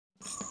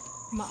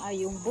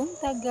Maayong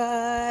buntag,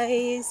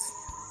 guys.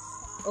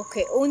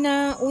 Okay,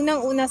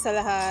 unang-una sa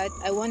lahat,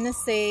 I wanna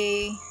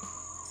say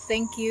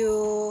thank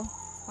you,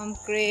 Ma'am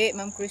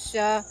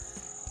Krisha,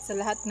 sa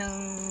lahat ng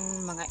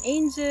mga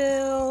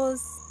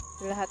angels,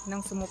 sa lahat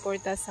ng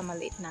sumuporta sa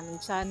maliit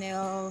naming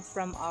channel,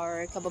 from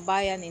our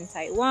kababayan in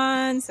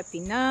Taiwan, sa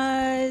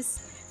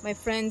Pinas, my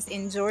friends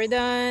in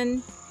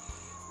Jordan.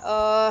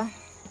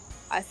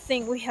 I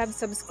think we have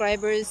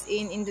subscribers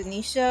in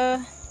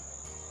Indonesia.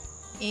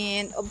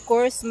 And of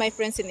course, my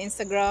friends in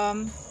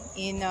Instagram,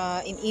 in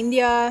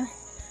India.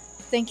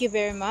 Thank you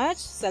very much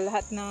sa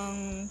lahat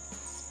ng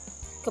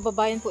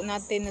kababayan po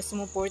natin na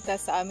sumuporta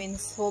sa amin.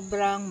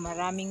 Sobrang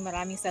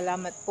maraming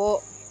salamat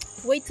po.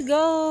 Way to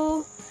go!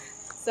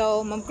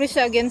 So, Ma'am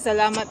Krisha, again,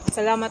 salamat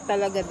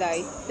talaga,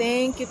 Day.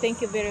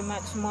 Thank you very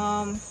much,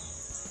 Ma'am.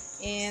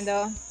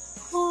 And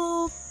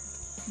hope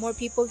more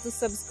people to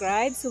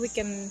subscribe so we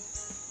can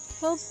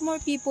help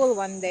more people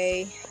one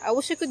day. I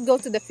wish I could go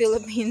to the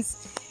Philippines.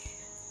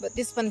 But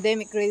this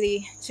pandemic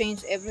really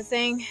changed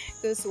everything,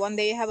 because one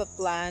day I have a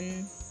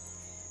plan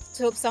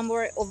to help some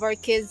of our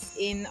kids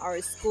in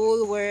our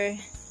school where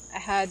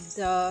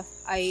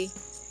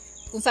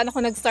kung saan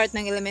ako nag-start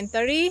ng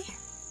elementary.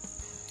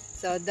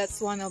 So that's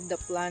one of the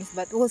plans,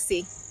 but we'll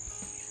see.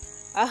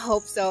 I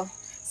hope so.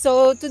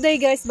 So today,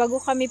 guys,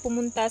 bago kami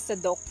pumunta sa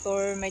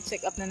doctor, may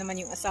check-up na naman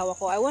yung asawa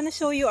ko. I wanna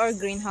show you our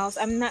greenhouse.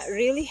 I'm not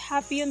really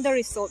happy on the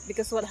result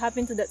because what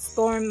happened to that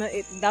storm,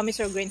 it damaged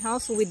our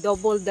greenhouse. So we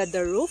doubled the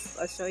roof.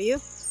 I'll show you.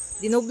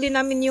 Dinobli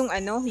namin yung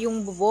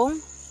yung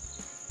bubong.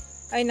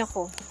 Ay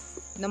nako.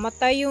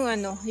 Namatay yung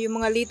yung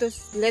mga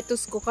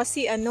lettuce ko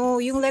kasi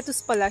yung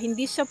lettuce pala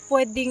hindi siya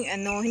pwedeng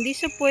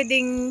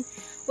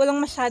walang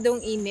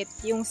masyadong init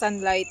yung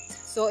sunlight.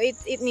 So it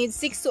needs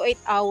 6 to 8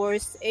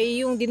 hours.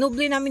 Eh yung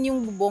dinubli namin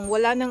yung bubong,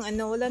 wala nang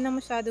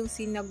masyadong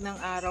sinag ng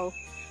araw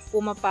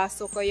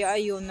pumapasok, kaya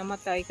ayun,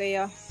 namatay.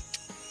 Kaya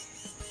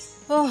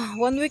 1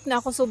 week na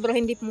ako sobra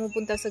hindi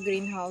pumupunta sa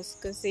greenhouse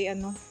kasi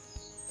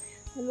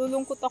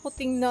nalulungkot ako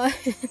tingnan.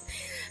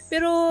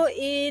 Pero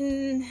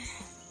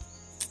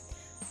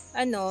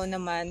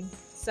naman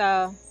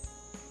sa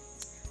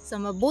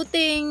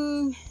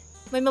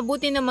may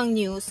mabuti namang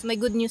news, may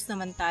good news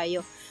naman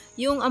tayo.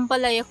 Yung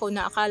ampalaya ko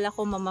na akala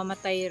ko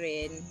mamamatay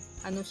rin,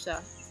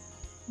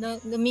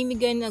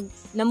 namimigay,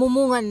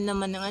 namumungan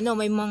naman ng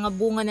may mga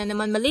bunga na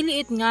naman,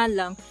 maliliit nga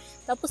lang.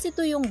 Tapos ito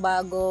yung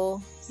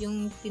bago,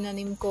 yung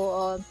tinanim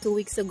ko 2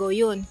 weeks ago,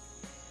 yun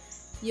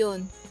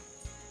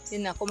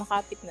na,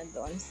 kumakapit na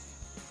doon.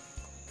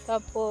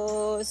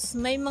 Tapos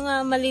may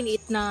mga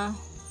maliliit na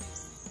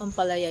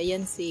ampalaya,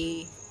 yan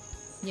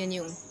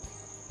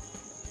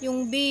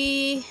yung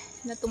bee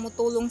na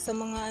tumutulong sa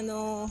mga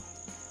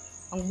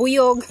ang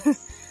buyog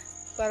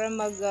para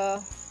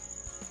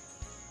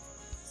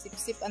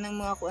sip-sip ng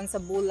mga kuan sa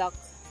bulak.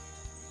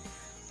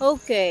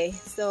 Okay,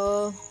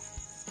 so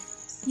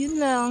yun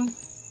lang.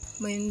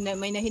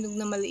 May nahinog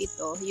na maliit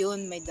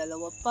yun, may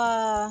dalawa pa.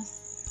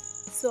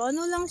 So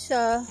lang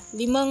siya,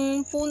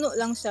 5 puno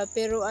lang siya,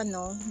 pero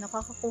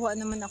nakakakuha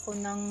naman ako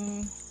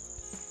ng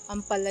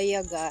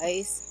ampalaya,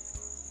 guys.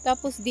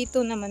 Tapos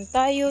dito naman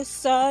tayo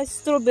sa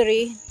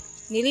strawberry.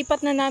 Nilipat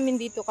na namin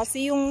dito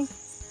kasi yung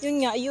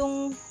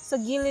sa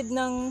gilid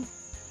ng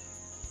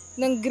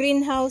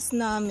greenhouse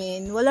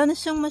namin, wala na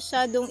siyang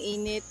masyadong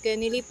init, kaya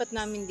nilipat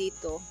namin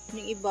dito.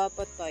 Yung iba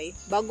patay,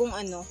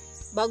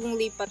 bagong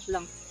lipat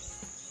lang.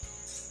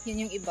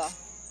 Yan yung iba.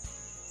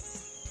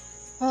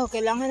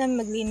 Kailangan namin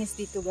maglinis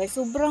dito, guys.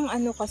 Sobrang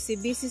kasi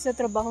busy sa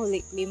trabaho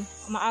lately.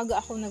 Maaga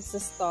ako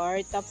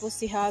nagsa-start, tapos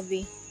si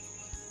Javi,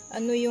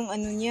 yung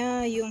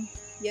niya, yung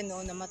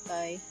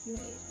namatay.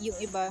 Yung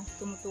iba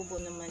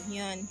tumutubo naman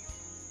yan.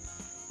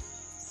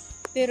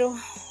 Pero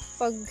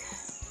pag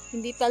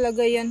hindi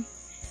talaga yan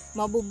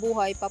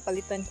mabubuhay,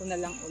 papalitan ko na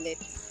lang ulit.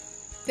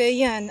 Kaya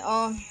yan,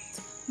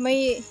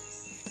 may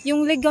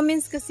yung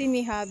ligaments kasi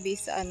ni Javi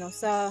sa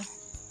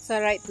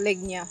right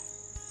leg niya,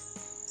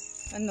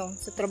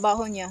 sa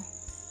trabaho niya,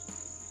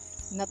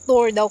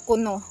 na-tore daw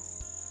kuno.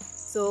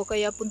 So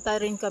kaya punta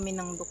rin kami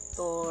ng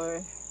doktor.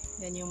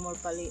 Yan yung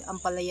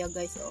ampalaya,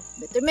 guys.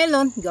 Bitter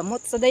melon,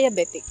 gamot sa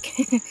diabetic.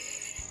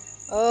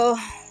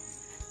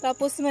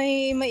 Tapos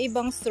may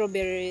ibang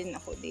strawberry rin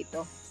ako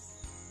dito.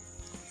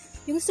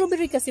 Yung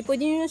strawberry kasi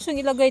pwede nyo na siyang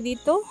ilagay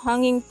dito,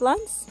 hanging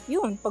plants.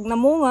 Yun, pag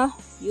namunga,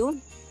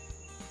 yun,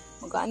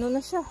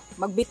 na siya,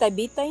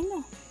 magbitay-bitay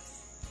na.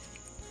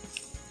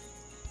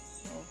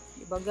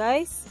 Diba,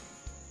 guys?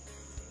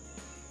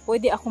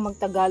 Pwede ako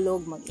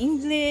mag-Tagalog,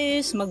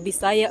 mag-English,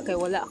 mag-Bisaya, kaya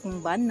wala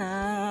akong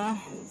bana.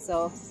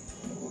 So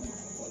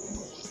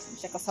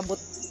siya kasabot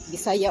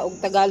Bisaya o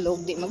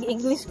Tagalog, di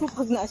mag-English ko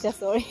pag na siya,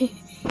 sorry.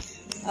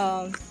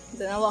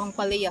 Tanawa akong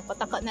palaya,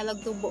 pataka na lang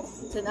tubo,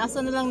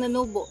 sanasa na lang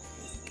nanubo.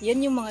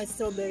 Yan yung mga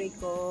strawberry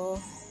ko.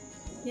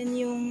 Yan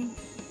yung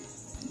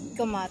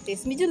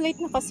kamatis. Medyo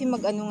late na kasi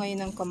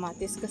ngayon ng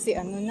kamatis kasi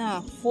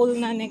full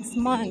na next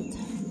month.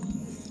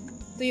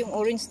 Ito yung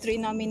orange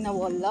tree namin na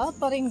wala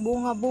pa ring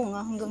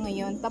bunga-bunga hanggang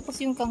ngayon. Tapos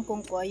yung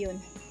kangkong ko,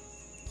 ayun.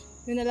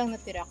 Yun na lang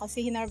natira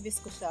kasi hinarvest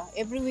ko siya.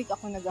 Every week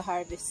ako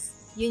nag-harvest.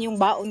 Yun yung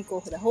baon ko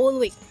the whole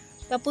week.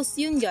 Tapos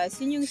yun guys,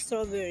 yun yung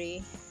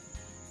strawberry.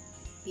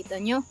 Kita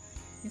nyo?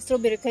 Yung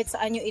strawberry kahit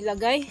saan nyo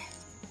ilagay.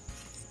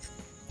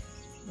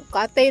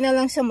 Katay na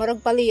lang siya, marag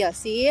paliya.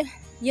 See?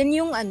 Yan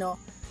yung ano,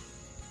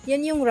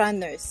 yan yung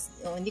runners.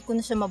 Oh, hindi ko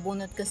na siya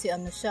mabunot kasi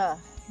ano siya,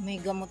 may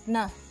gamot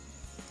na.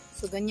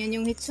 So, ganyan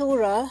yung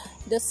hitsura.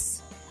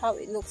 That's how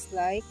it looks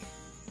like.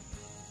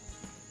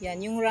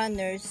 Yan, yung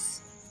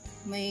runners.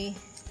 May,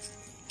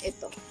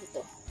 ito.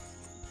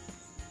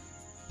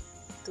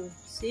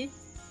 See?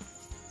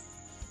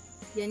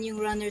 Yan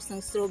yung runners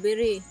ng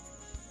strawberry.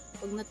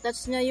 Pag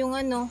na-touch niya yung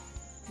ano,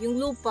 yung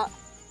lupa,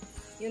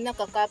 yung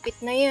nakakapit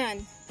na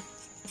yan.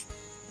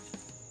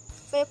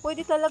 Kaya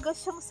pwede talaga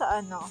siyang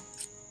sa ano,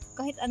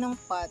 kahit anong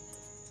pot.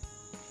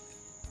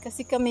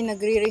 Kasi kami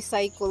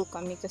nagre-recycle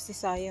kami kasi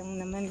sayang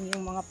naman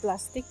yung mga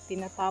plastic,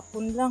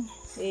 tinatapon lang.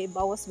 Eh,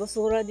 bawas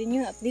basura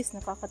din yun, at least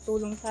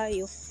nakakatulong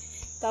tayo.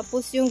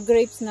 Tapos yung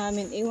grapes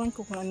namin, ewan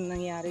ko kung ano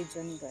nangyari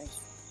dyan guys.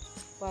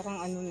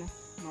 Parang ano na,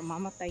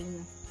 mamamatay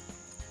na.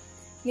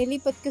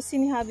 Nilipat kasi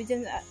ni Habi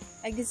dyan,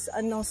 I guess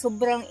ano,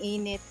 sobrang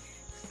init.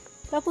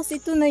 Tapos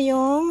ito na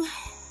yung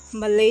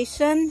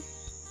Malaysian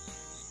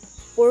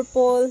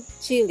purple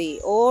chili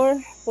or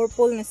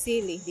purple na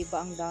sili.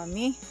 Diba ang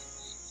dami?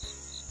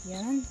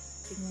 Yan.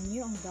 Tingnan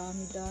nyo, ang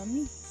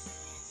dami-dami.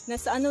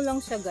 Nasa ano lang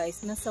siya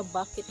guys, nasa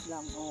bucket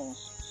lang. Oh.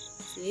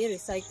 See,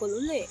 recycle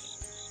uli.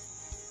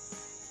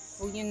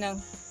 Huwag nyo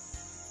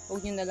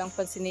na lang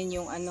pansinin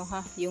yung ano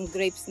ha, yung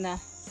grapes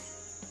na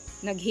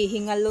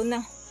naghihingalo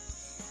na.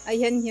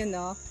 Ayan yun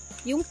o.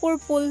 Yung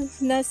purple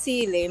na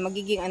sili,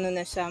 magiging ano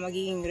na siya,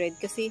 magiging red.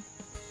 Kasi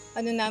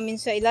ano namin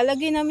siya,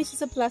 ilalagay namin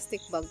siya sa plastic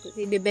bag.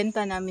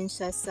 Ibebenta namin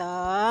siya sa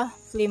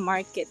flea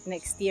market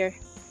next year.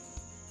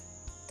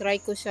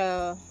 Try ko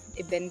siya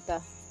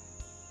ibenta.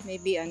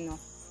 Maybe ano,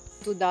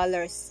 $2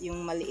 yung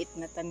maliit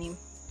na tanim.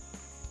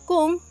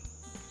 Kung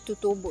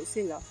tutubo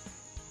sila.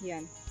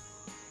 Yan.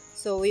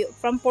 So,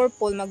 from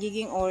purple,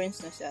 magiging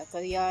orange na siya.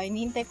 Kaya,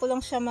 hinihintay ko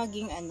lang siya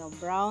maging ano,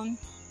 brown.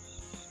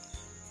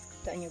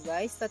 Kita nyo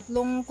guys, 3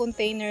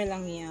 container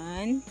lang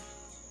yan.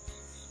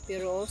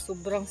 Pero,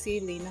 sobrang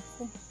sili.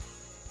 Naku.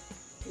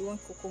 Iwan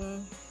ko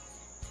kung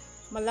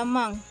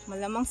malamang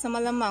sa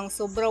malamang,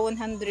 sobra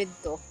 100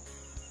 to.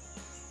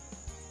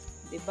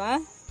 Diba?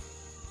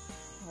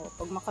 O,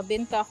 pag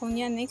makabenta ako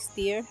niyan next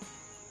year,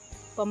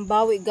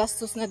 pambawi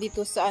gastos na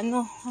dito sa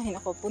ano. Ay,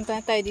 naku, punta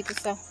na tayo dito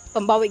sa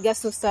pambawi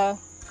gastos sa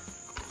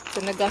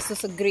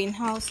nagastos sa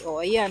greenhouse.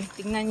 O, ayan.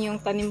 Tingnan niyo yung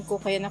tanim ko,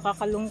 kaya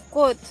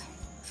nakakalungkot.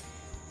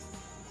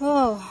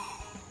 Oh.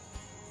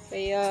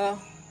 Kaya,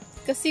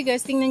 kasi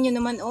guys, tingnan niyo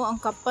naman, oh, ang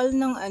kapal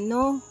ng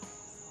ano,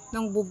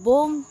 ng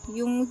bubong.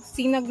 Yung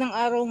sinag ng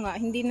araw nga,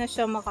 hindi na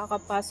siya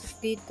makakapasok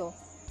dito.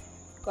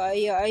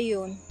 Kaya,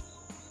 ayun,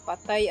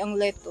 patay ang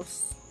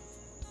lettuce.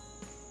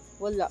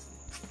 Wala.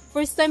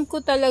 First time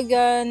ko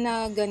talaga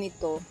na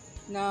ganito,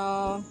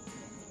 na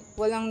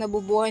walang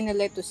nabubuhay na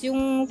lettuce.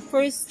 Yung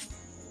first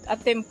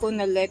attempt ko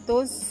na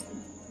lettuce,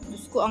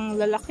 Diyos ko, ang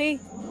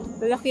lalaki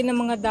ng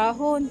mga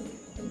dahon.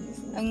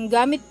 Ang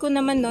gamit ko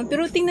naman nun,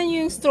 pero tingnan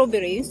nyo yung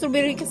strawberry. Yung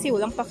strawberry kasi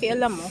walang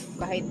pakialam mo,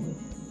 kahit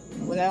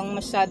walang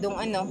masyadong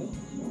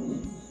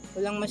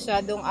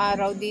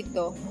araw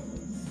dito.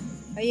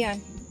 Ayan.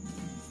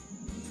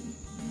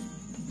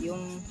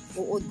 Yung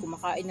uod,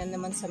 kumakain na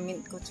naman sa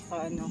mint ko,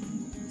 tsaka ano,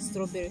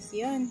 strawberries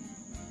yan.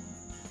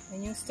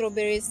 Yan yung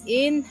strawberries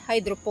in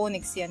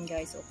hydroponics yan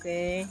guys,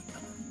 okay?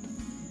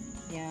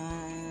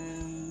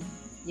 Yan.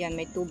 Yan,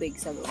 may tubig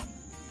sa loob.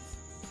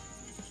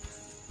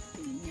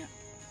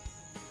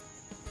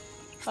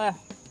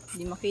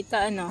 Hindi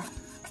makita ano.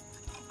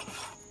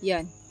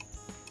 Yan.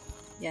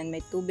 Yan,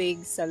 may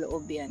tubig sa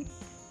loob yan.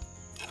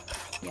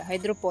 Yeah,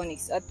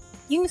 hydroponics. At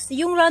yung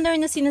runner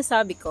na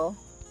sinasabi ko,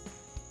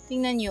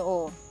 tingnan nyo,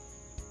 oh.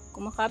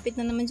 Kumakapit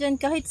na naman dyan.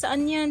 Kahit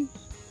saan yan.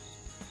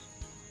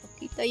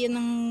 Makita yan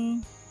ng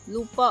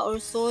lupa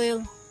or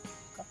soil.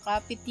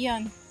 Kakapit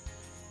yan.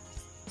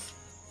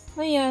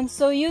 Ayan.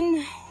 So,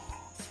 yun.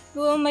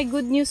 Well, may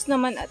good news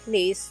naman at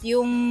least.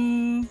 Yung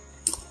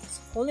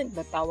succulent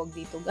ba tawag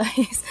dito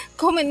guys?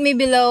 Comment me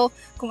below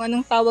kung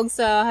anong tawag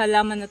sa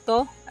halaman na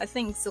to. I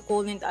think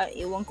succulent,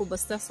 iwan ko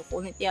basta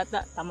succulent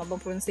yata. Tama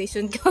bang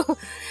pronunciation ko?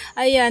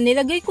 Ayan,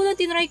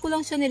 tinry ko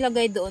lang siya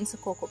nilagay doon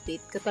sa coco pit.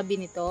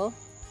 Katabi nito.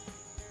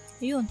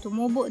 Ayun,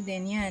 tumubo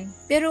din yan.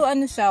 Pero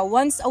ano siya,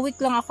 once a week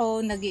lang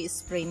ako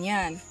nag-i-spray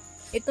niyan.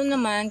 Ito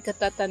naman,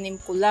 katatanim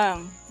ko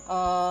lang.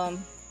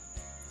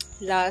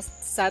 Last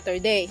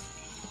Saturday.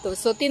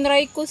 So,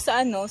 tinry ko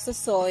sa sa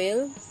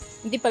soil.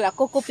 Hindi pala,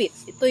 coco pit.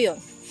 Ito yun.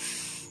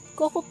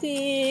 Coco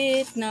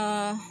pit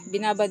na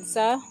binabad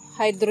sa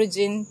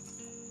hydrogen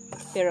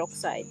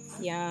peroxide.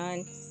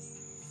 Yan.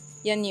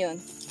 Yan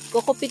yun.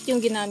 Coco pit yung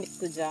ginamit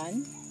ko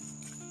dyan.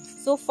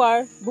 So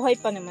far, buhay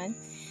pa naman.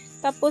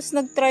 Tapos,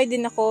 nag-try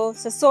din ako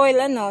sa soil,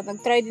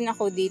 nag-try din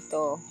ako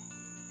dito.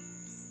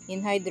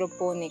 In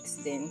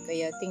hydroponics din.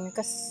 Kaya,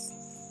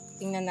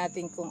 tingnan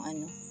natin kung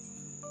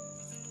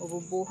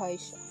mabubuhay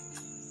siya.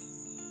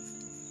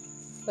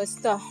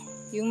 Basta,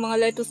 yung mga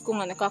lettuce ko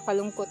nga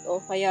nakakalungkot,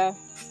 kaya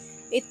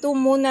ito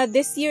muna,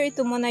 this year,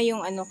 ito muna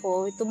yung ano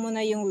ko, ito muna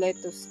yung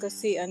lettuce,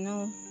 kasi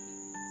ano,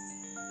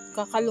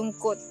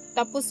 kakalungkot.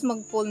 Tapos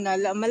mag-fall na,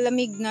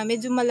 malamig na,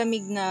 medyo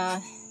malamig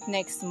na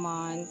next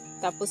month.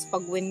 Tapos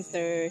pag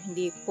winter,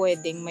 hindi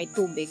pwedeng may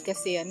tubig,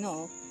 kasi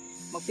ano,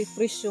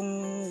 magpi-freeze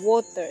yung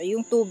water,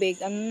 yung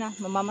tubig, ano na,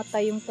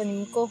 mamamatay yung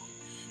tanim ko.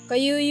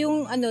 Kayo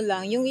yung ano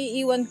lang, yung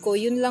iiwan ko,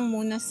 yun lang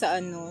muna sa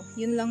ano,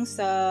 yun lang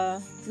sa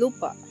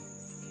lupa.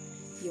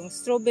 Yung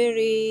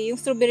strawberry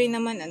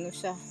naman, ano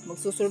siya,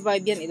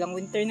 magsusurvive yan. Ilang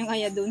winter na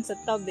kaya doon sa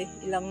tub eh.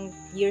 Ilang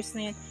years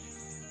na yan.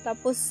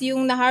 Tapos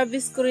yung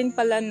na-harvest ko rin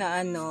pala na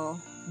ano,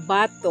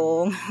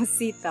 batong,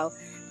 sitaw.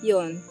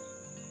 Yun.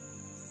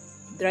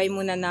 Dry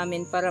muna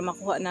namin para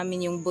makuha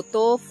namin yung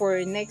buto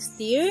for next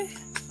year.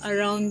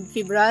 Around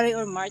February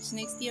or March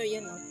next year.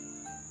 Yan o.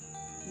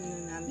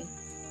 Yun namin.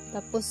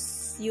 Tapos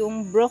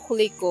yung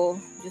broccoli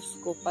ko, Diyos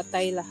ko,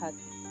 patay lahat.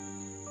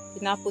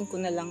 Tinapon ko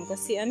na lang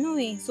kasi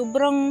ano eh,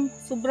 sobrang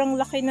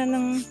laki na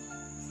ng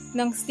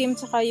stem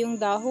tsaka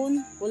yung dahon.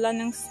 Wala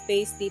nang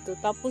space dito.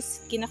 Tapos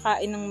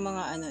kinakain ng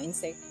mga ano,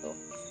 insekto.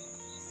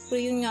 Pero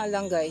yun nga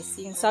lang guys,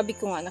 yung sabi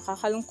ko nga,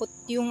 nakakalungkot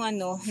yung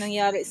ano,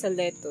 nangyari sa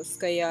lettuce.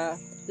 Kaya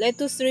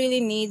lettuce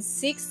really needs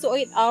 6 to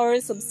 8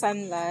 hours of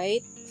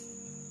sunlight.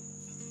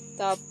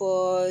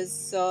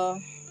 Tapos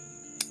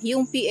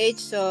yung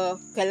pH,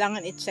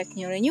 kailangan i-check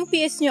nyo rin. Yung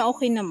pH nyo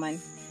okay naman.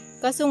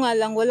 Kaso nga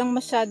lang, walang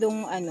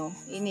masyadong ano,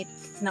 init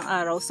ng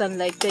araw,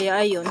 sunlight.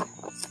 Kaya ayun,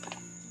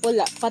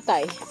 wala,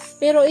 patay.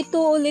 Pero ito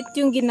ulit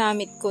yung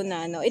ginamit ko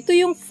na ano. Ito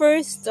yung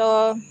first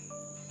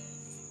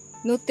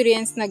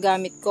nutrients na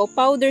gamit ko.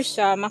 Powder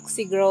siya,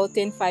 Maxi Grow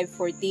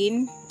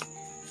 10514.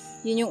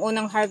 Yun yung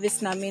unang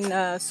harvest namin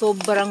na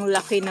sobrang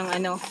laki ng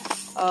ano,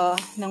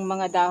 ng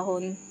mga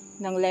dahon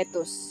ng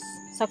lettuce.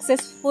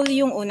 Successful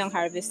yung unang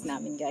harvest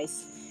namin,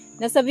 guys.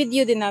 Nasa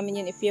video din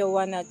namin yun if you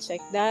wanna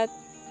check that.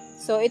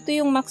 So, ito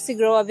yung Maxi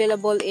Grow,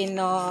 available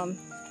in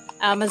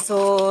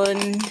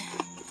Amazon.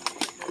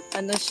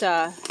 Ano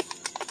siya?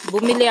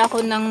 Bumili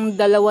ako ng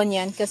dalawa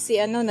niyan kasi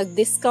ano,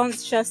 nag-discount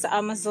siya sa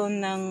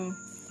Amazon ng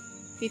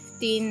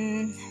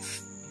 $15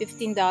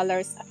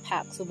 a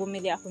pack. So,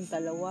 bumili akong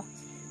dalawa.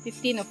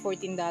 $15 o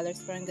 $14,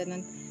 parang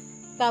ganun.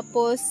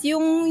 Tapos,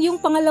 yung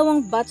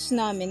pangalawang batch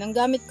namin, ang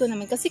gamit ko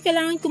naman, kasi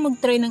kailangan ko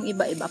mag-try ng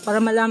iba-iba para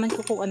malaman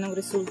ko kung anong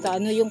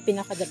resulta, ano yung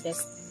pinaka-the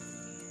best.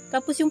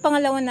 Tapos yung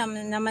pangalawa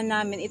naman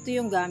namin, ito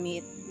yung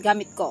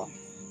gamit ko.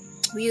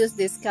 We use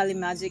this Kali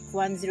Magic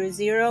 100.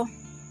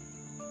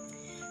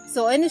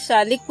 So ano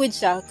siya, liquid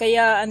siya,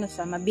 kaya ano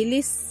siya,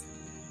 mabilis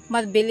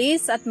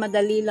at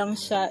madali lang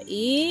siya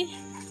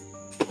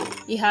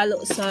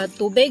ihalo sa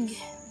tubig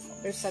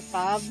or sa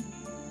tub.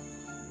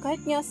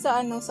 Kahit nga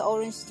sa ano, sa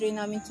orange tree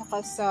namin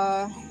tsaka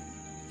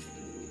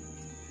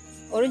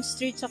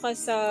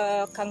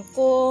sa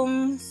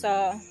kangkong,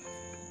 sa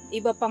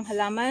iba pang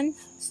halaman,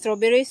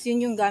 strawberries,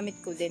 yun yung gamit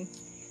ko din.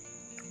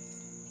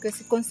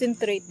 Kasi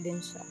concentrate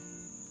din siya.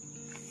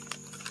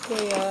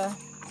 Kaya,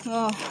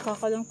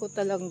 kakalungkot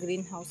talagang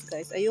greenhouse,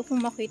 guys.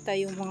 Ayokong makita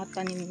yung mga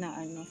tanim na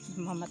ano,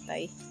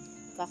 mamatay.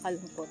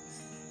 Kakalungkot.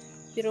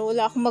 Pero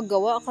wala akong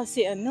magawa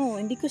kasi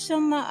ano, hindi ko siya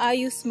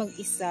maayos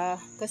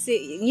mag-isa.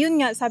 Kasi,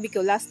 yun nga, sabi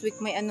ko, last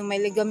week may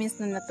ligaments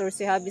na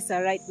natorse habi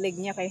sa right leg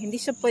niya. Kaya hindi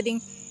siya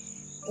pwedeng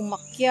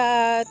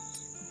umakyat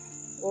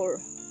or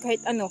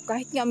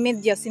kahit nga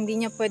medyas, hindi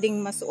niya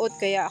pwedeng masuot,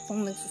 kaya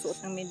akong nagsusuot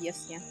ng medyas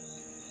niya.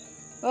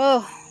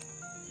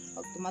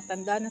 Pag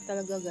tumatanda na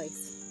talaga,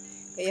 guys.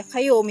 Kaya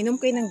kayo, uminom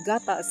kayo ng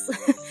gatas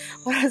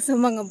para sa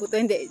mga buto.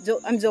 Hindi,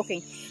 I'm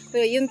joking.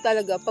 Pero yun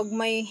talaga, pag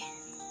may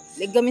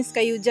ligaments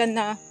kayo dyan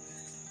na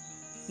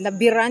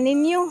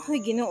nabiranin nyo,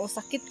 ay Ginoo,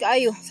 sakit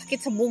kaayo,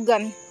 sakit sa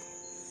bugan.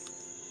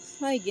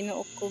 Ay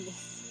Ginoo ko.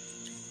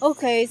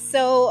 Okay,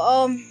 so,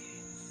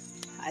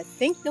 I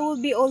think that will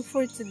be all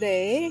for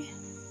today.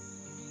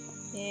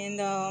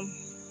 And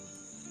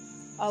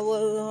I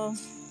will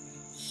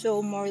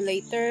show more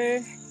later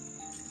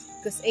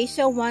because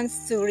Asia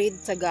wants to read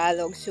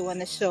Tagalog. She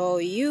wanna show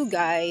you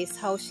guys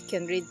how she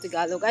can read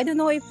Tagalog. I don't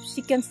know if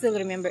she can still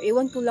remember.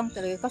 Iwan ko lang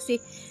talaga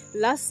kasi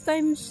last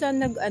time siya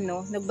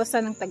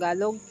nagbasa ng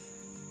Tagalog,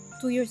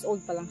 2 years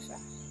old pa lang siya.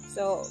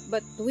 So,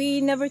 but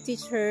we never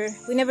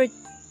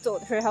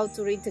taught her how to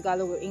read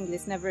Tagalog or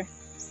English, never,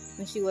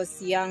 when she was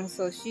young.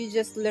 So she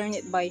just learned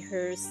it by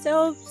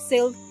herself,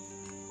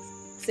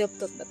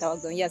 self-taught ba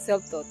tawag doon? Yeah,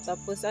 self-taught.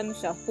 Tapos ano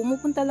siya,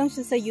 pumupunta lang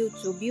siya sa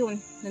YouTube,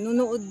 yun.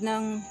 Nanonood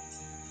ng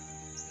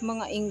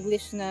mga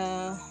English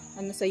na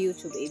ano sa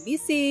YouTube,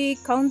 ABC,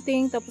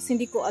 counting. Tapos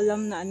hindi ko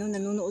alam na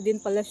nanonood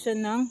din pala siya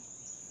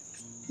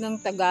ng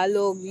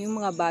Tagalog, yung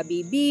mga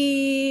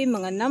babibi,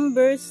 mga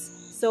numbers.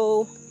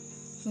 So,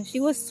 when she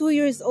was 2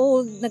 years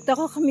old,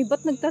 nagtaka kami,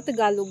 ba't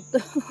nagtatagalog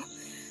to?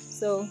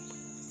 So,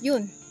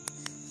 yun.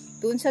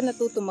 Doon siya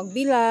natuto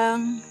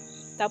magbilang.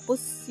 Tapos,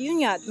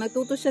 yun nga,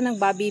 natuto siya ng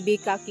babibi,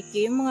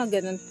 kakiki, yung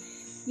mga ganun.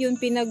 Yun,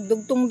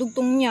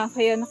 pinagdugtong-dugtong niya,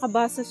 kaya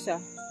nakabasa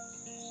siya.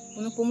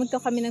 Nung pumunta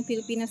kami ng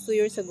Filipinas 2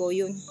 years ago,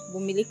 yun,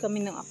 bumili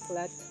kami ng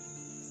aklat.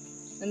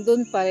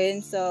 Nandun pa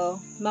rin, so,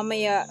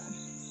 mamaya,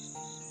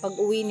 pag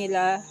uwi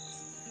nila,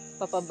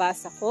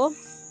 papabasa ko.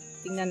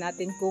 Tingnan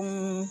natin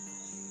kung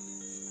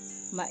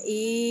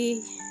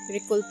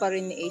mai-recall pa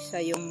rin ni Asia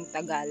yung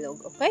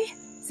Tagalog. Okay?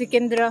 Si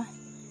Kendra,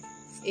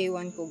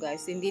 ewan ko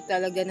guys. Hindi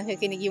talaga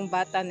nakikinig yung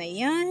bata na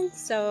yan.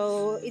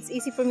 So, it's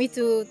easy for me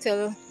to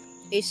tell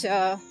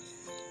Asia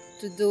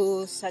to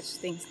do such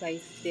things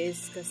like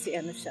this kasi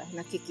ano siya,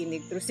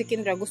 nakikinig. Pero si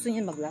Kendra gusto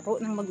niya maglaro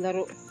ng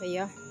maglaro.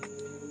 Kaya,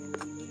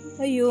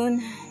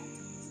 ayun.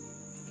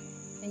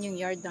 Yan yung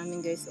yard namin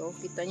guys. Oh,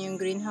 kita niyo yung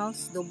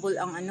greenhouse. Double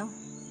ang ano,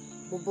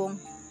 bubong.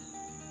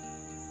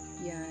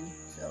 Yan.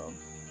 So,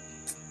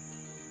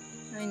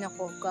 ay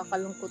nako,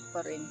 kakalungkot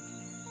pa rin.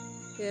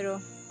 Pero,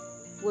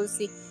 we'll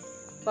see.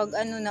 Pag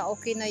ano na,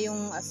 okay na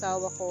yung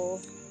asawa ko,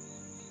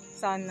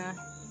 sana,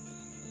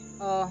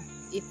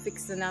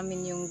 i-fix na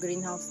namin yung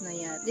greenhouse na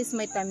yan. At least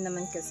may time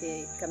naman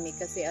kasi kami,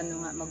 kasi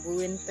ano nga,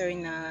 mag-winter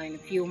na in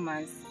a few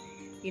months.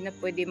 Hindi na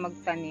pwede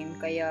magtanim.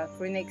 Kaya,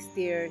 for next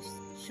year,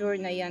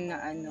 sure na yan na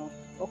ano,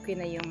 okay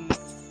na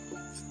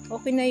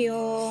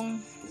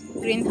yung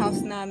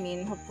greenhouse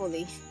namin,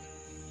 hopefully.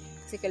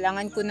 Kasi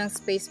kailangan ko ng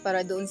space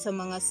para doon sa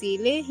mga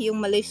sili. Yung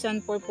Malaysian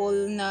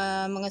purple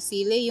na mga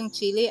sili, yung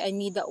chili, I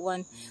need that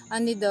one. I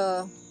need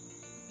the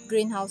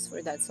greenhouse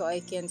for that. So I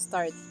can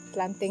start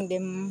planting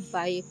them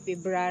by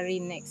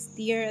February next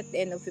year. At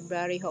the end of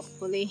February,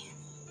 hopefully.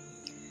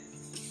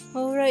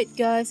 Alright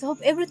guys, I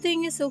hope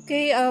everything is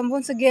okay.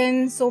 Once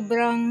again,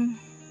 sobrang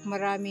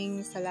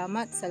maraming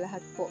salamat sa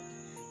lahat po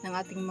ng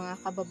ating mga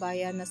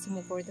kababayan na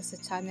sumuporta sa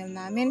channel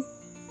namin.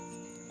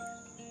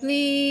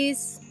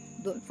 Please,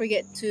 don't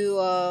forget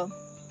to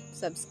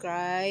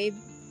subscribe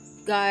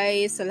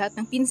guys. Sa lahat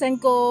ng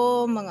pinsan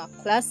ko, mga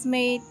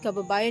classmate,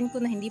 kababayan ko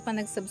na hindi pa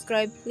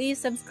nag-subscribe,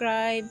 please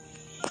subscribe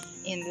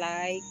and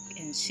like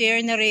and share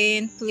na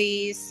rin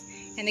please.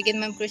 And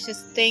again, Ma'am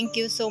Precious, thank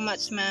you so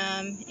much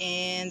ma'am,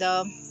 and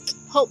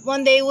hope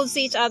one day we'll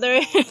see each other.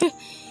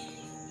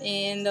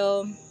 And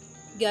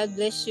God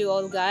bless you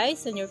all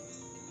guys and your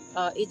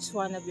each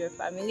one of your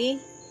family,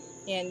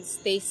 and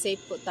stay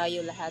safe po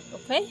tayo lahat,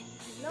 okay?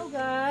 Hello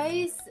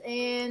guys,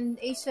 and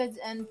Asia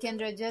and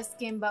Kendra just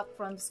came back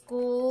from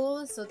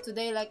school. So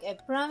today, like I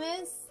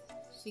promised,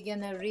 she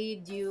gonna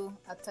read you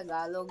a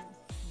Tagalog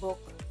book.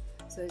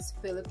 So it's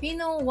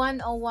Filipino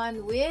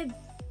 101 with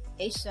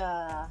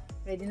Asia.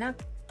 Ready na?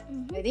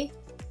 Ready?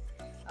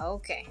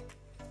 Okay.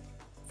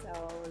 So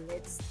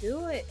let's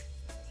do it.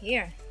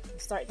 Here,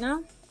 start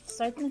now.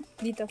 Start na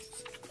dito.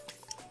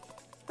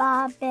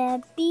 Ba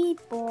be bi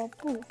bo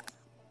bu.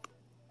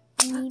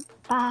 Bi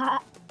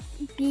ba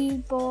bi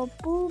bo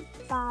bu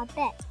ba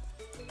be.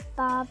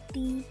 Ba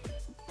bi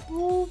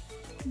bu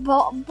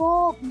bo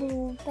bo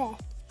bu be.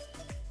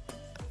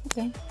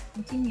 Okay,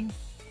 continue.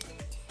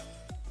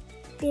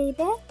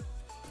 Baby,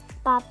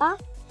 Papa,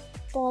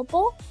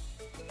 Bobo,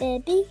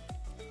 Baby,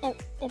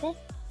 Baby,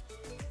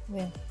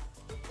 Where?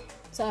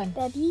 Saan?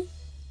 Baby,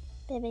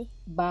 Baby.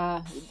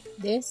 Ba,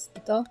 this,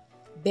 ito.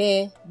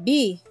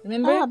 Baby.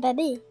 Remember? Oh,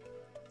 Baby.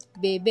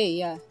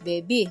 Baby, yeah.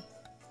 Baby.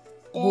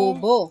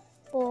 Bobo.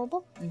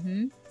 Bobo,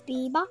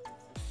 Biba,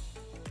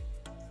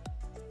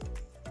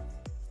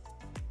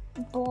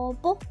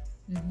 Bobo,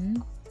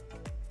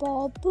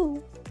 Bobu,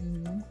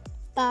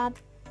 Bab,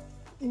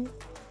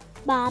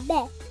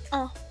 Babe,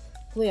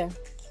 Where?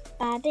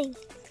 Babi,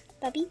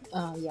 Babi,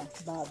 Yeah.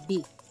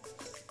 Babi.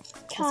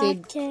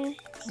 Kake,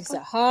 It's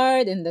the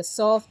hard and the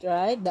soft,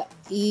 right? The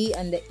E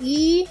and the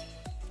E.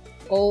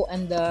 O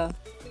and the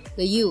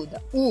U. The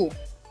U.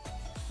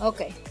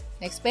 Okay.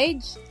 Next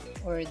page.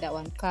 Or that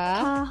one.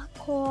 Ka.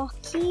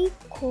 Kakoki,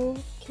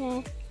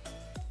 Koke,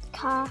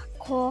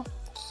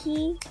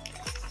 Kakoki,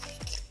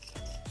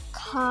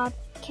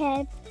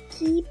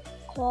 Kakeki,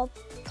 Kop,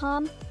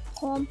 Kam,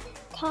 Kom,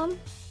 Kam,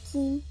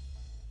 Ki,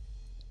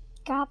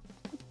 Gap,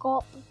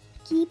 Gop,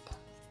 Keep,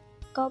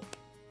 Gop,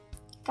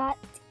 Got,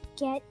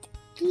 Get,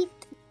 Keep,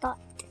 Got.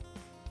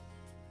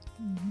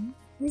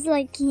 This is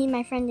like Key,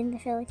 my friend in the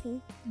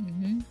Philippines.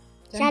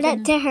 Shout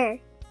out to her.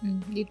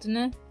 Dito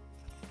na.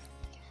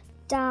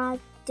 Da,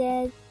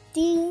 de,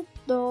 di,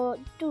 do,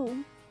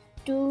 do,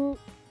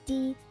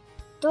 di,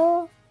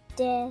 do,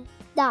 de,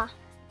 da,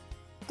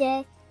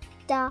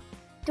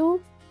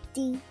 do,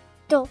 di,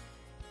 do,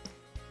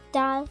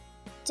 da,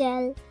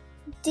 del,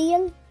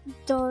 deal,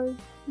 dol,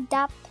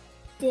 dap,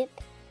 dip,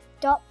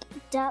 dop,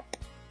 dap,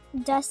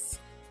 das,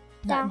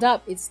 Not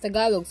dap. It's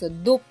Tagalog. So,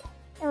 dup.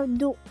 oh,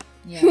 do,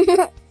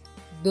 Yeah.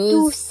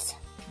 Dus.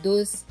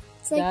 dus.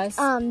 It's like,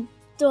 Das.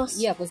 dos.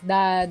 Yeah, because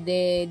da,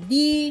 de,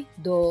 di,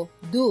 do,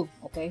 do.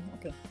 Okay,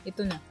 okay.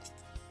 Ito na.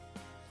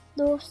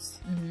 Dos.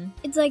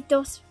 It's like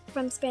dos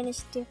from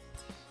Spanish too.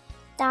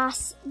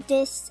 Das,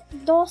 dis,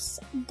 dos,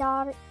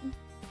 dar,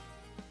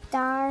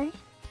 der,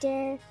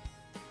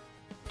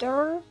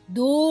 dur,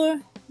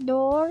 Dur.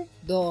 door,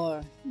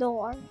 Door.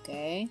 door.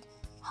 Okay.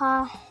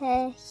 Ha,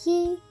 he, he,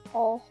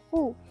 ho,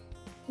 who.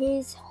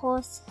 His,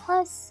 hos,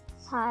 hus,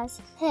 has,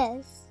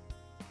 his.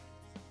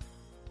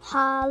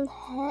 Hal,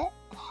 he,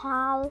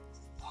 hal,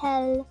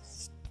 hel,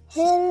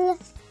 hill,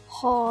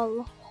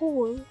 hall,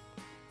 hole.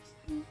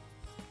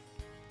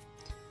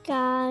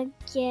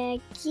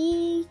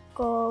 가게기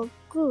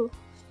거구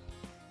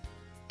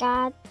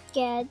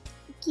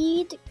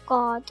가게기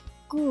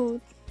거구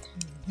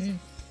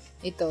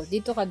Ito,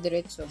 dito ka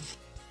diretso.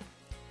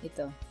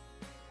 Ito.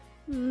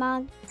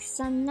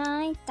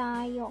 magsanay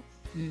tayo.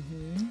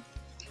 Mm-hmm.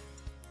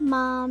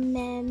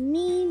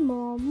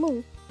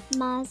 Mamemimomu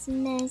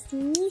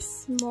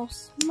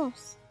masmesmismos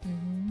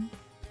Mm-hmm.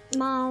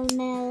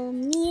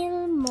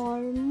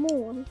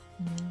 malmelmilmormul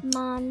Mm-hmm.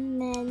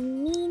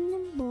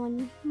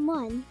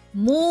 manmeninmonmon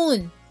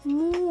Moon.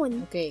 moon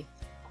Okay.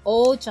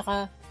 O,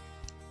 tsaka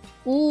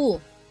U.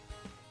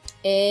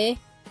 E,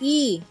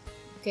 I.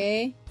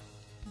 Okay?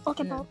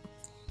 okay Ano? po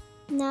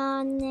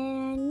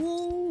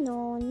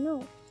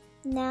naneninonu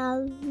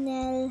nel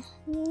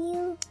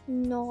nil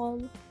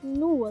nol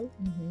nul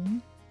Mm-hmm.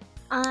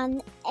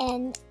 an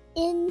en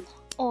in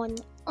on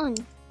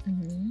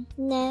Mm-hmm.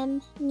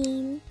 nem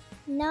nim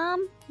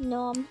nam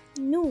nom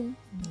num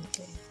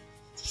Okay.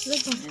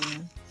 Wala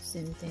bang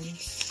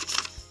sentence?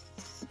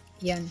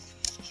 Yan.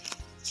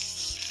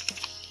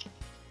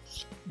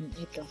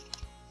 Ito.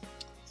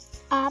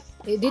 ap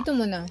Dito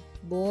muna.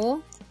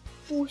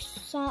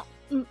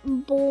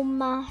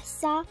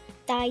 bumasa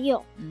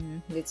tayo.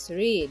 Let's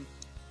read.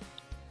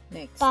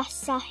 Next.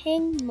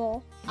 Basahin mo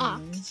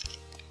Mhm.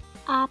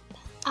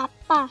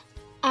 apa,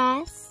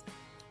 as,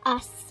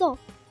 aso,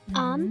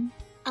 Mhm.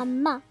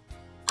 ama,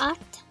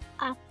 at,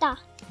 ata,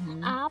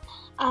 Mhm.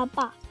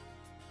 aba,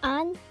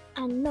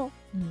 ano,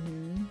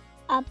 Mhm.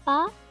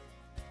 apa,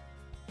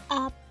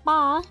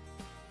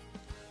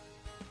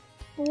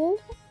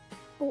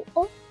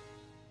 buo,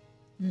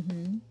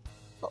 Mhm.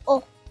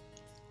 buo,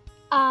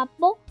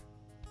 abo,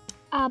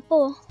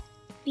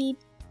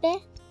 bibe,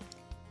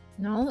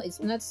 No, it's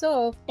not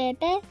so.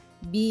 bebe,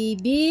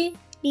 Bibi.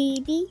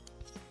 bibi,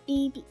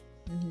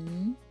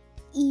 Mhm.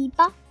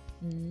 iba,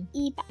 Mhm.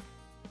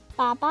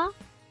 baba,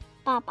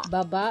 Baba.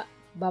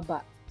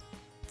 Baba.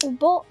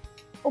 ubo,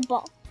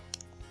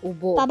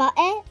 Ubo.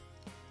 babae,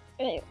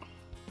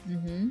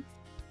 Mhm.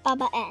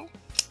 babae,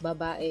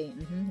 Babae.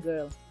 Mhm.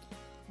 Girl.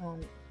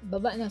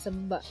 Baba na sa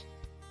baba.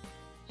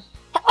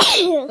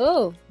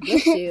 Oh,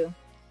 bless you.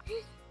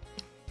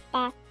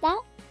 bata,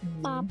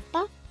 Mhm.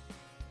 papa,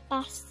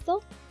 paso,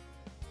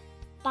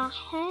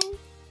 bahay,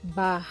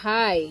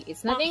 Bahay.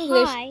 It's not Bahay.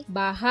 English.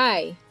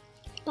 Bahay.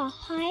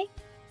 bahay,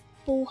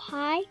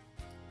 buhay,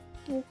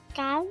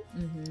 bukal,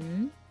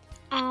 Mhm.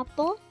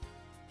 abo,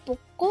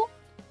 buko,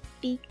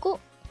 biko,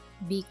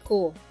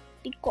 Biko.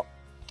 biko,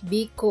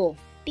 Biko.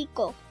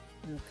 biko.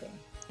 Okay.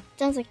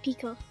 Sounds like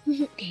pico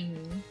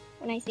Mhm.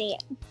 when I say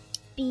it.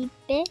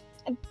 Bibe,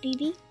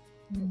 bibi,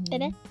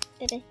 Mhm.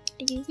 bebe,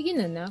 bibi, Sige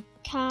na, nak.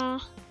 ka,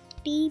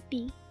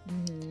 bibi,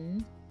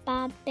 Mhm.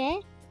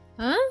 babe,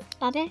 Huh?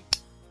 babe,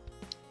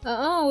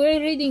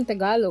 We're reading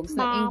Tagalog, it's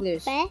not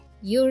English. babe,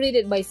 You read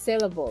it by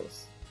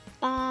syllables.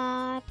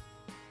 babe,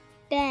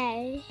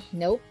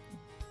 Nope.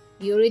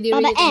 You already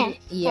read it. Babae.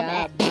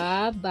 Yeah,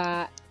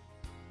 baba.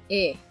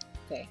 Okay.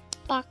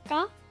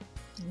 baka.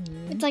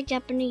 Mhm. It's like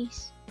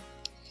Japanese. It's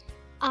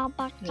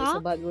Abaka, a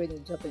bad word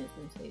in Japanese.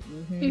 Don't say it.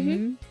 Mhm.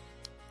 Mhm.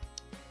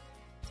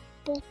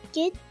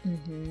 bukid,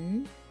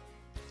 Mhm.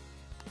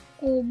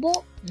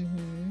 kubo,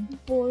 Mhm.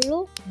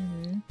 bolo,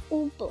 Mhm.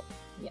 ubo.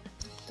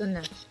 Ito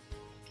na.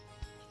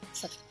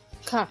 Sa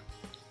ka.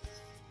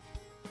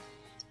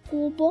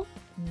 Kubo,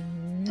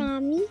 Mhm.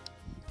 kami,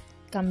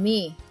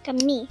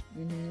 Kami.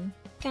 Mhm.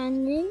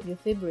 kanin, Your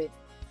favorite.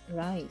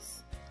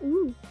 Rice.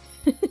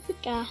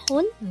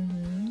 kahon,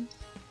 Mhm.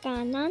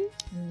 kanan,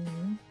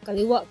 Mhm.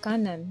 Kaliwa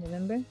kanan.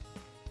 Remember?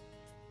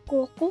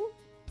 kuko,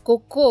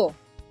 Koko.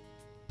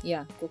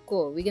 Yeah,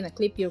 koko. We're gonna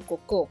clip your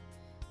koko.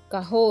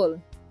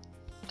 Kahol.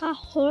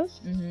 kahol,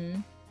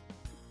 Mhm.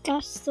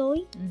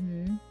 kasoy,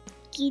 Mhm.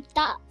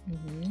 kita,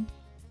 Mhm.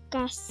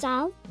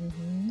 kasal,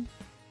 Mhm.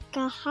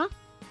 kaha,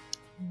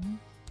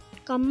 Mhm.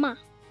 kama,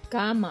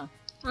 Kama.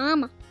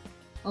 ama,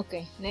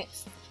 Okay,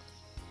 next.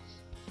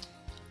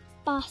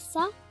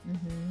 pasa,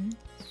 Mhm.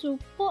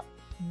 supo,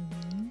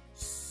 Mhm.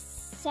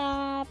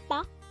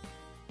 sapa,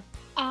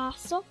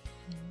 aso,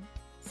 Mhm.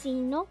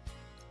 sino,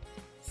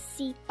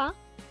 sipa,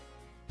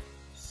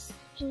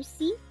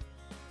 susi.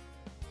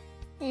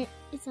 It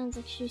sounds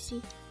like sushi.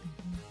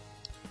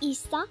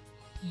 Isa,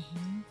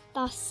 Mhm.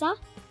 tasa,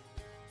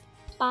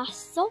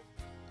 paso,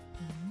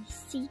 Mhm.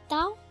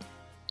 sitaw,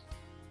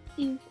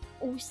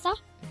 usa,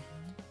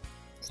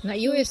 It's not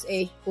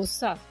USA.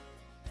 USA.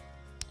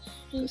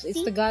 It's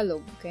susi,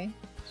 Tagalog, okay?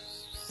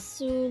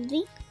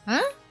 suli,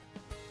 Huh?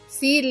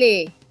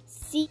 Sili.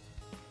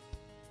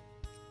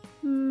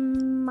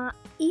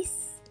 mais,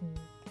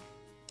 Mhm.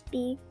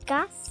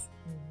 bigas,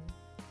 Mhm.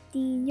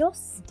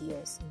 Dios,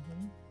 Dios.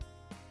 Mhm.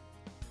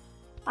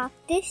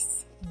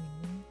 patis,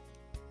 Mhm.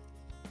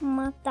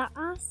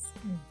 mataas,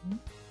 Mhm.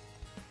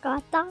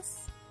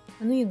 gatas,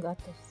 Ano yung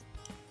gatas?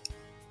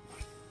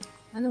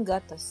 Anong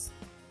gatas?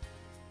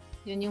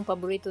 Yun yung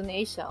paborito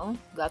ni Asia, oh.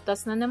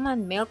 Gatas na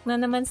naman. Milk na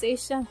naman si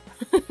Asia.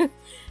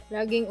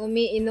 Laging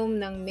umiinom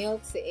ng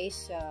milk si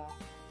Asia.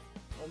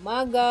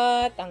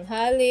 Umaga,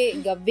 tanghali,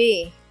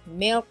 gabi.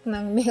 Milk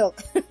ng milk.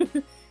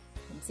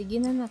 Sige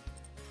na, nak.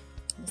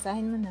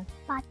 Basahin mo na.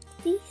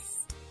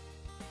 Patis.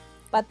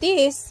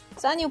 Patis?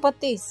 Saan yung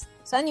patis?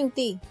 Saan yung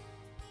T?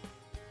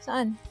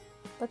 Saan?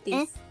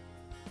 Patis.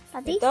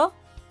 Patis? Ito?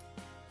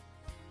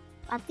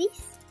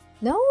 Patis?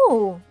 No!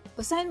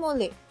 Basahin mo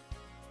ulit.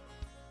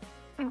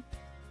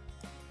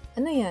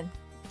 Ano yan?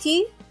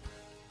 T?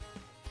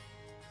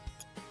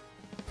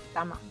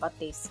 Tama,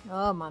 patis.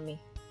 Oh,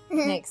 mami.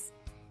 Next.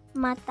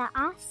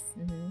 Mataas.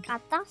 Mhm.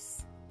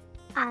 Katas.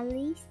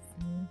 Alis.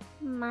 Mhm.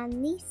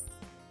 Manis.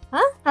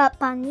 Ha?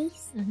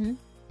 Panis. Mhm.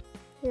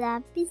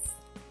 Lapis.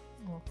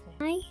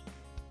 Okay.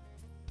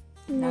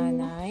 Nanay.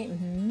 Nanay.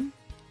 Mhm.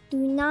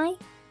 Tunay.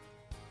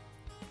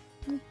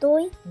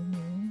 Tutoy.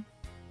 Mhm.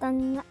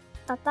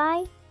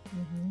 Tatay.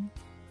 Mhm.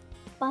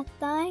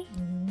 Patay.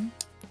 Mhm.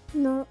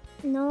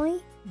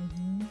 Noy.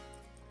 Mhm.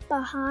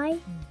 Bahay.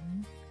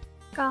 Mhm.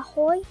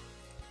 Kahoy.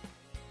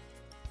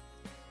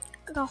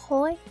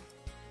 Kahoy.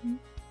 Hmm?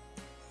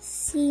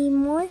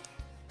 Simoy.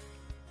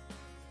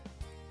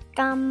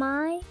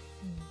 Kamay.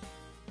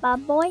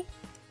 Baboy.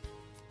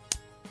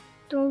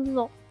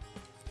 Tulo.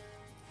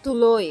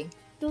 Tuloy.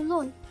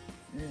 Tuloy.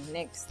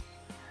 Next.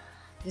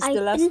 This is the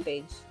last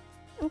page.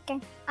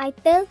 Okay.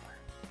 Ipil.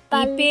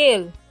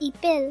 Ipil.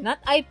 Ipil. Not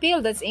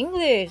ipil. That's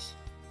English.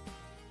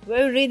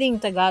 We're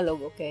reading Tagalog,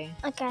 okay?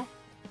 Okay.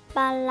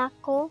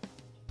 Palako.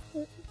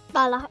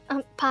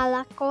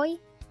 Palakoy.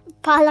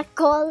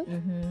 Palakol.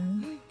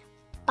 Mhm.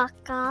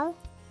 Bakal.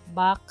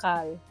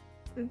 Bakal.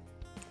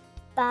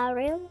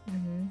 Baril.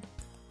 Mhm.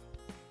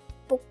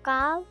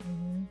 Bukal.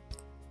 Mhm.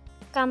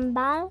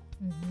 Kambal.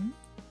 Mhm.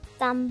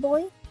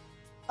 Tamboy.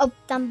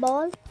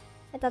 Tambol.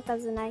 Ito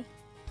tazunay.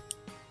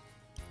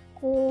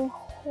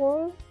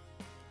 Kuhol.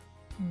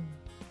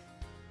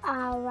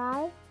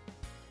 Aral.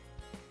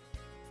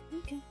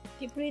 Okay.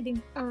 Keep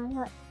reading.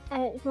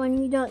 When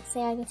you don't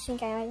say, I just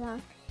think I write wrong.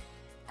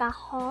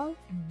 Kahol.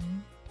 Mhm.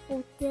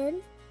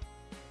 Util.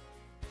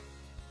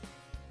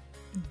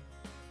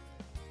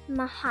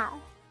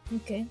 Mahal.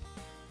 Okay.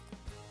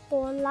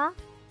 Bola.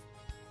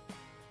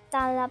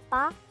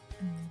 Talapa.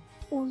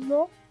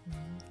 Ulo.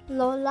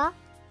 Lola.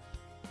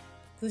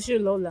 Who's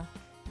your Lola?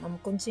 Mama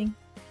Kunching?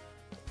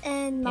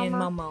 And And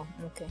Mama. Mama.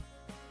 Okay.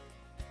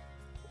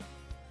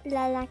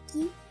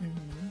 Lalaki.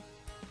 Mhm.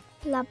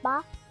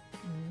 Laba.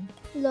 Mhm.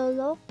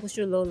 Lolo. Who's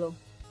your Lolo?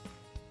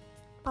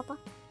 Papa.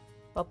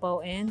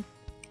 Papa and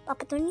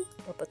Papa Tony.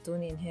 Papa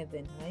Tony in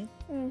heaven, right?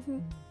 Mm-hmm.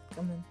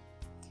 Come on.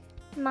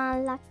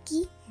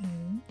 Malaki.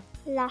 Mhm.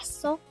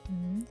 Lasso.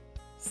 Mhm.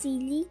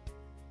 Sili.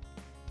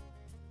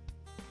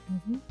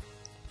 Mhm.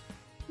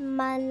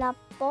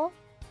 Malapo.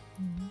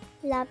 Mhm.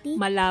 Labi.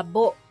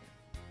 Malabo.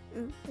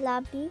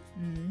 Labi.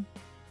 Mhm.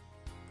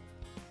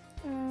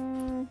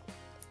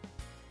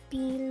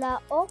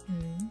 Bilao.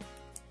 Mhm.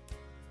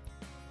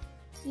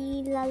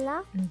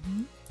 Kilala.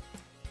 Mhm.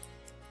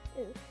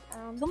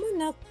 Come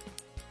on up.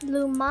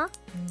 Luma.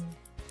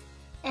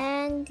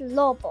 And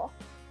lobo.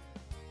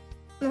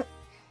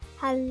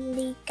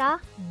 Halika.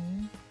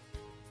 Mhm.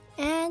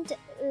 And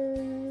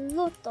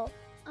luto.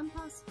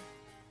 Pause.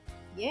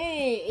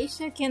 Yay!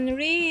 Asia can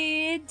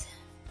read.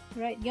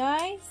 Right,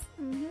 guys?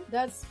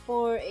 That's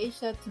for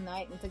Asia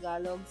tonight in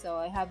Tagalog. So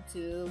I have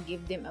to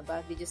give them a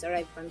bath. They just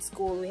arrived from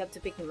school. We have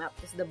to pick them up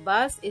because the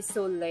bus is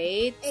so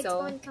late. It's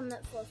so going to come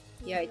at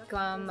 4:15. yeah, it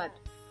come at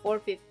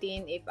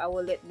 4:15. If I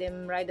will let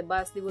them ride the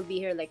bus, they will be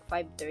here like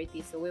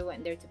 5:30. So we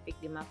went there to pick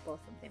them up,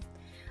 both of them.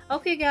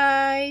 Okay,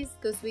 guys,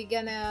 because we're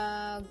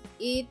gonna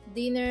eat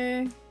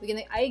dinner.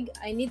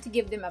 I need to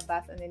give them a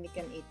bath and then they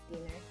can eat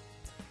dinner.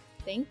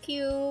 Thank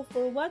you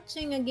for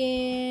watching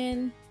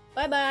again.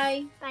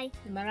 Bye-bye. Bye.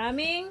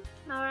 Maraming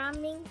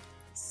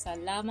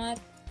Salamat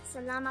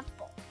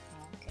po.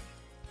 Okay.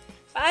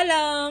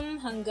 Paalam.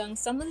 Hanggang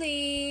sa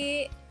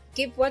muli.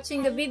 Keep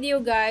watching the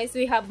video, guys.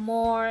 We have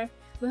more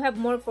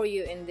for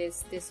you in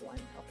this one,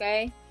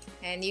 okay?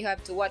 And you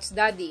have to watch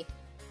Daddy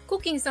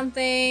cooking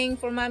something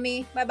for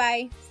Mommy.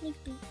 Bye-bye.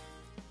 Sleepy.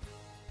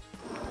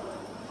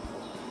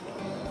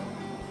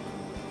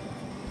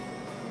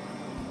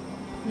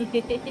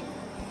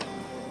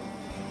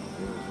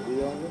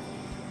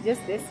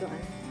 Just this one.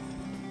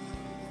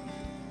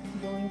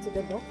 Going to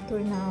the doctor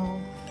now.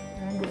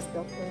 And this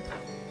doctor.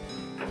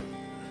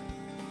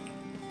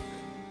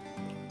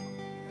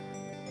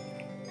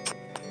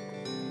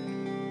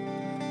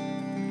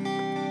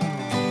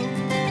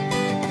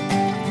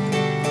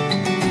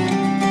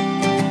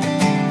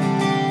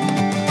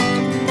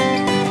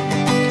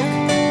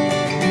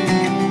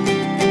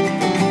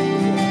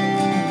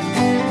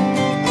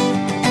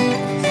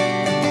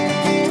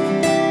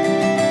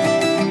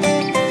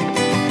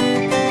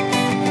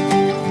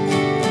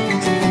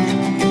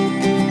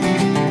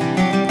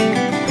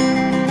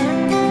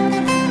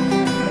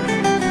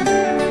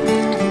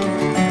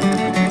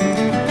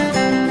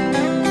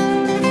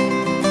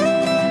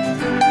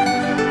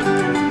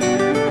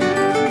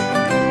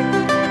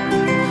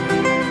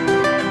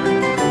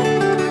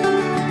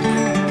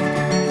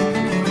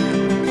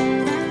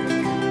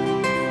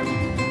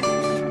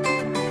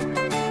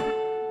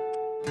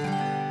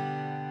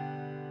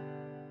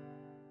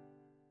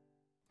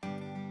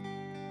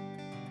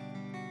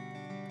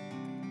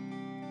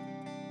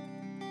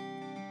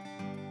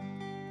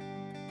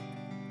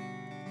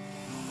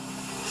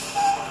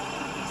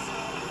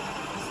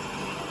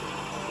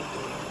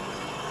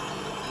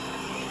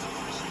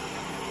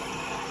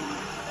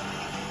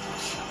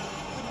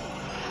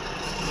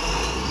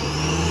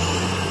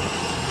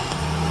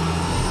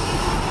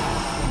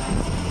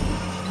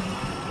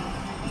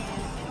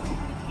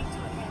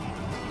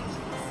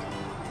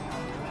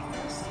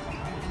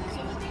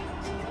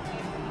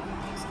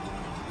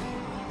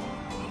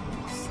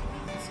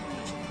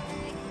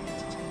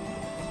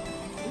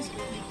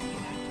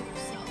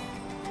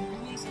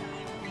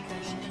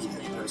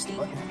 press the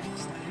button.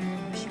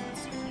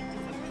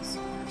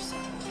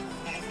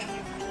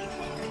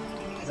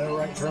 No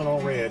right turn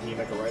on red, and you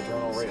make a right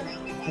turn on red.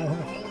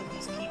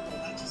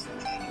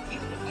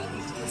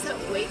 Is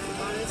that Wake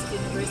Forest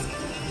University?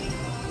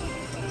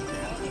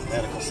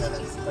 Medical center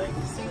thing.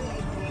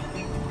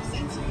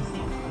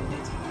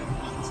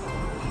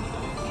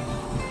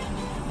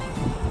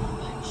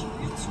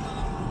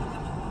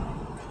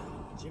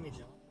 Jimmy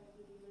John.